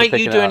 Did he make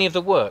you do any of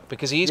the work?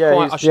 Because he is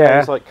quite... He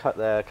was like cut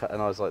there, and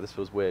I was like, this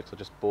feels weird, so I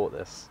just bought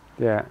this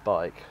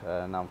bike.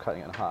 Now I'm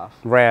cutting it in half.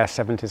 Rare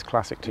 70s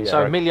classic too.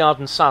 So Millyard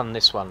and Son,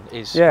 this one,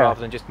 is rather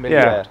than just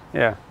Millyard.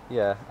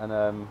 Yeah,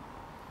 and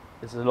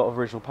there's a lot of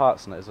original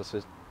parts in it. It's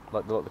just,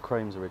 like a lot of the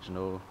chrome's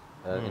original,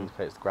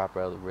 indicates the grab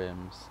rail, the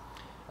rims.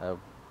 The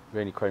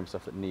only chrome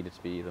stuff that needed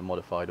to be either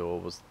modified or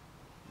was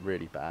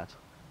really bad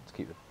to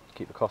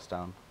keep the cost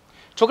down.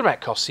 Talking about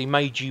costs, he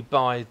made you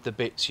buy the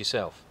bits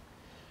yourself.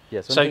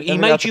 Yeah, so he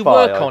made you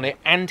work on it,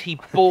 and he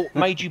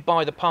made you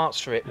buy the parts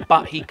for it,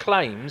 but he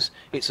claims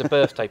it's a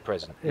birthday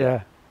present.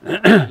 Yeah.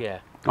 Yeah.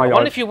 I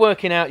wonder if you're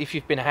working out if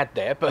you've been had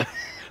there, but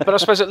I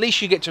suppose at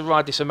least you get to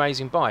ride this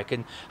amazing bike,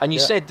 and you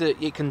said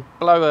that it can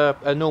blow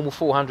a normal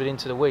 400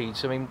 into the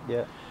weeds. I mean,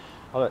 and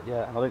I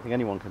don't think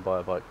anyone can buy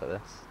a bike like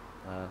this.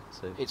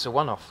 So it's a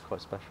one-off.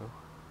 Quite special.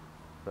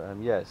 But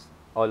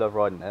I love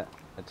riding it.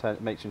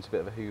 It makes you into a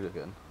bit of a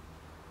hooligan,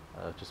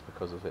 just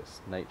because of its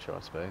nature,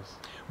 I suppose.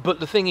 But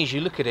the thing is,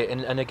 you look at it,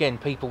 and again,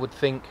 people would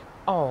think,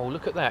 oh,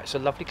 look at that, it's a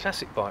lovely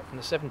classic bike from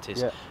the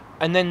 70s. Yeah.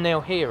 And then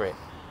they'll hear it.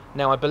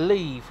 Now, I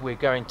believe we're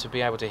going to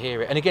be able to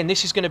hear it. And again,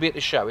 this is going to be at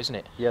the show, isn't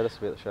it? Yeah, this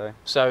will be at the show.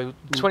 So,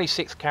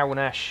 26th Carol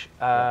Nash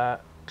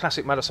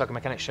Classic Motorcycle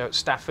Mechanics Show at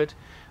Stafford,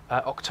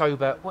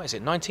 October, what is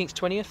it, 19th,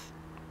 20th?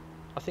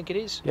 I think it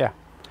is. Yeah.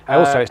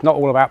 Also, it's not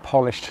all about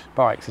polished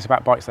bikes, it's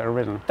about bikes that are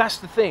ridden. That's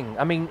the thing.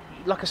 I mean,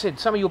 like I said,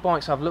 some of your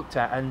bikes I've looked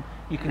at, and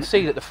you can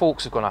see that the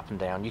forks have gone up and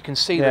down. You can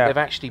see that they've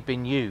actually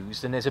been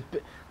used, and there's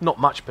not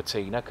much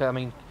patina. I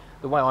mean,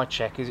 the way I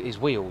check is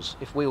wheels.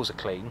 If wheels are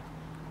clean,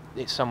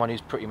 it's someone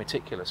who's pretty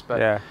meticulous.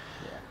 But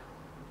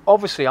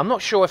obviously, I'm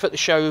not sure if at the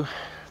show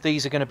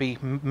these are going to be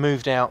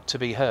moved out to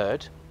be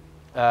heard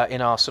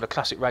in our sort of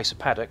classic racer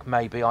paddock.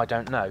 Maybe, I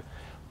don't know.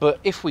 But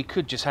if we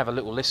could just have a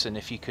little listen,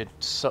 if you could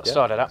start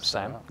it up,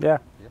 Sam. Yeah.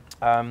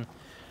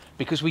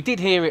 Because we did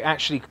hear it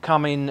actually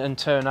come in and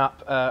turn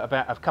up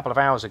about a couple of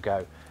hours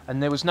ago,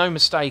 and there was no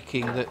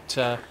mistaking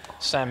that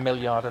Sam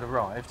Millyard had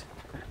arrived.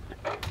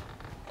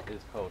 It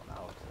is cold now,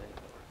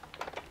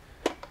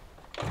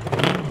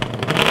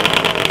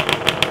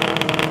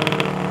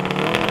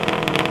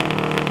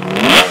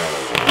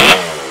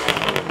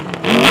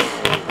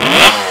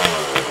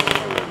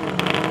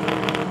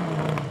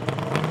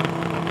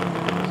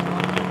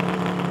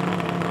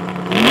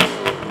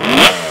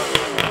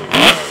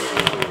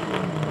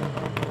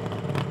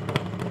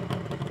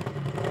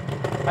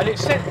 And it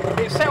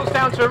settles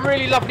down to a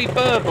really lovely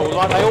burble,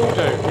 like they all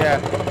do. Yeah.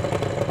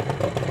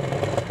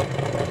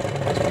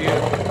 That's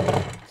beautiful.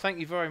 Thank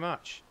you very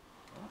much.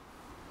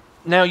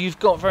 Now you've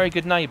got very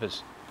good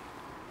neighbours.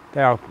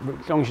 They are,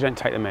 as long as you don't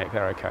take the mick,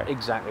 they're okay.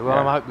 Exactly.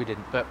 Well, I hope we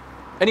didn't. But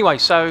anyway,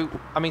 so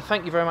I mean,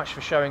 thank you very much for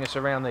showing us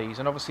around these.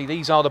 And obviously,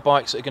 these are the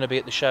bikes that are going to be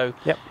at the show.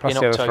 Yep. Plus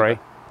in the October. other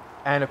 3.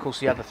 And of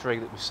course, the other 3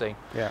 that we've seen.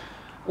 Yeah.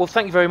 Well,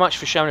 thank you very much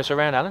for showing us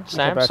around, Alan.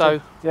 Sam. Okay,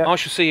 so yeah. I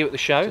shall see you at the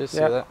show. Cheers,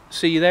 see you there.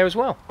 See you there as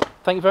well.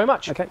 Thank you very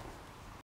much. Okay.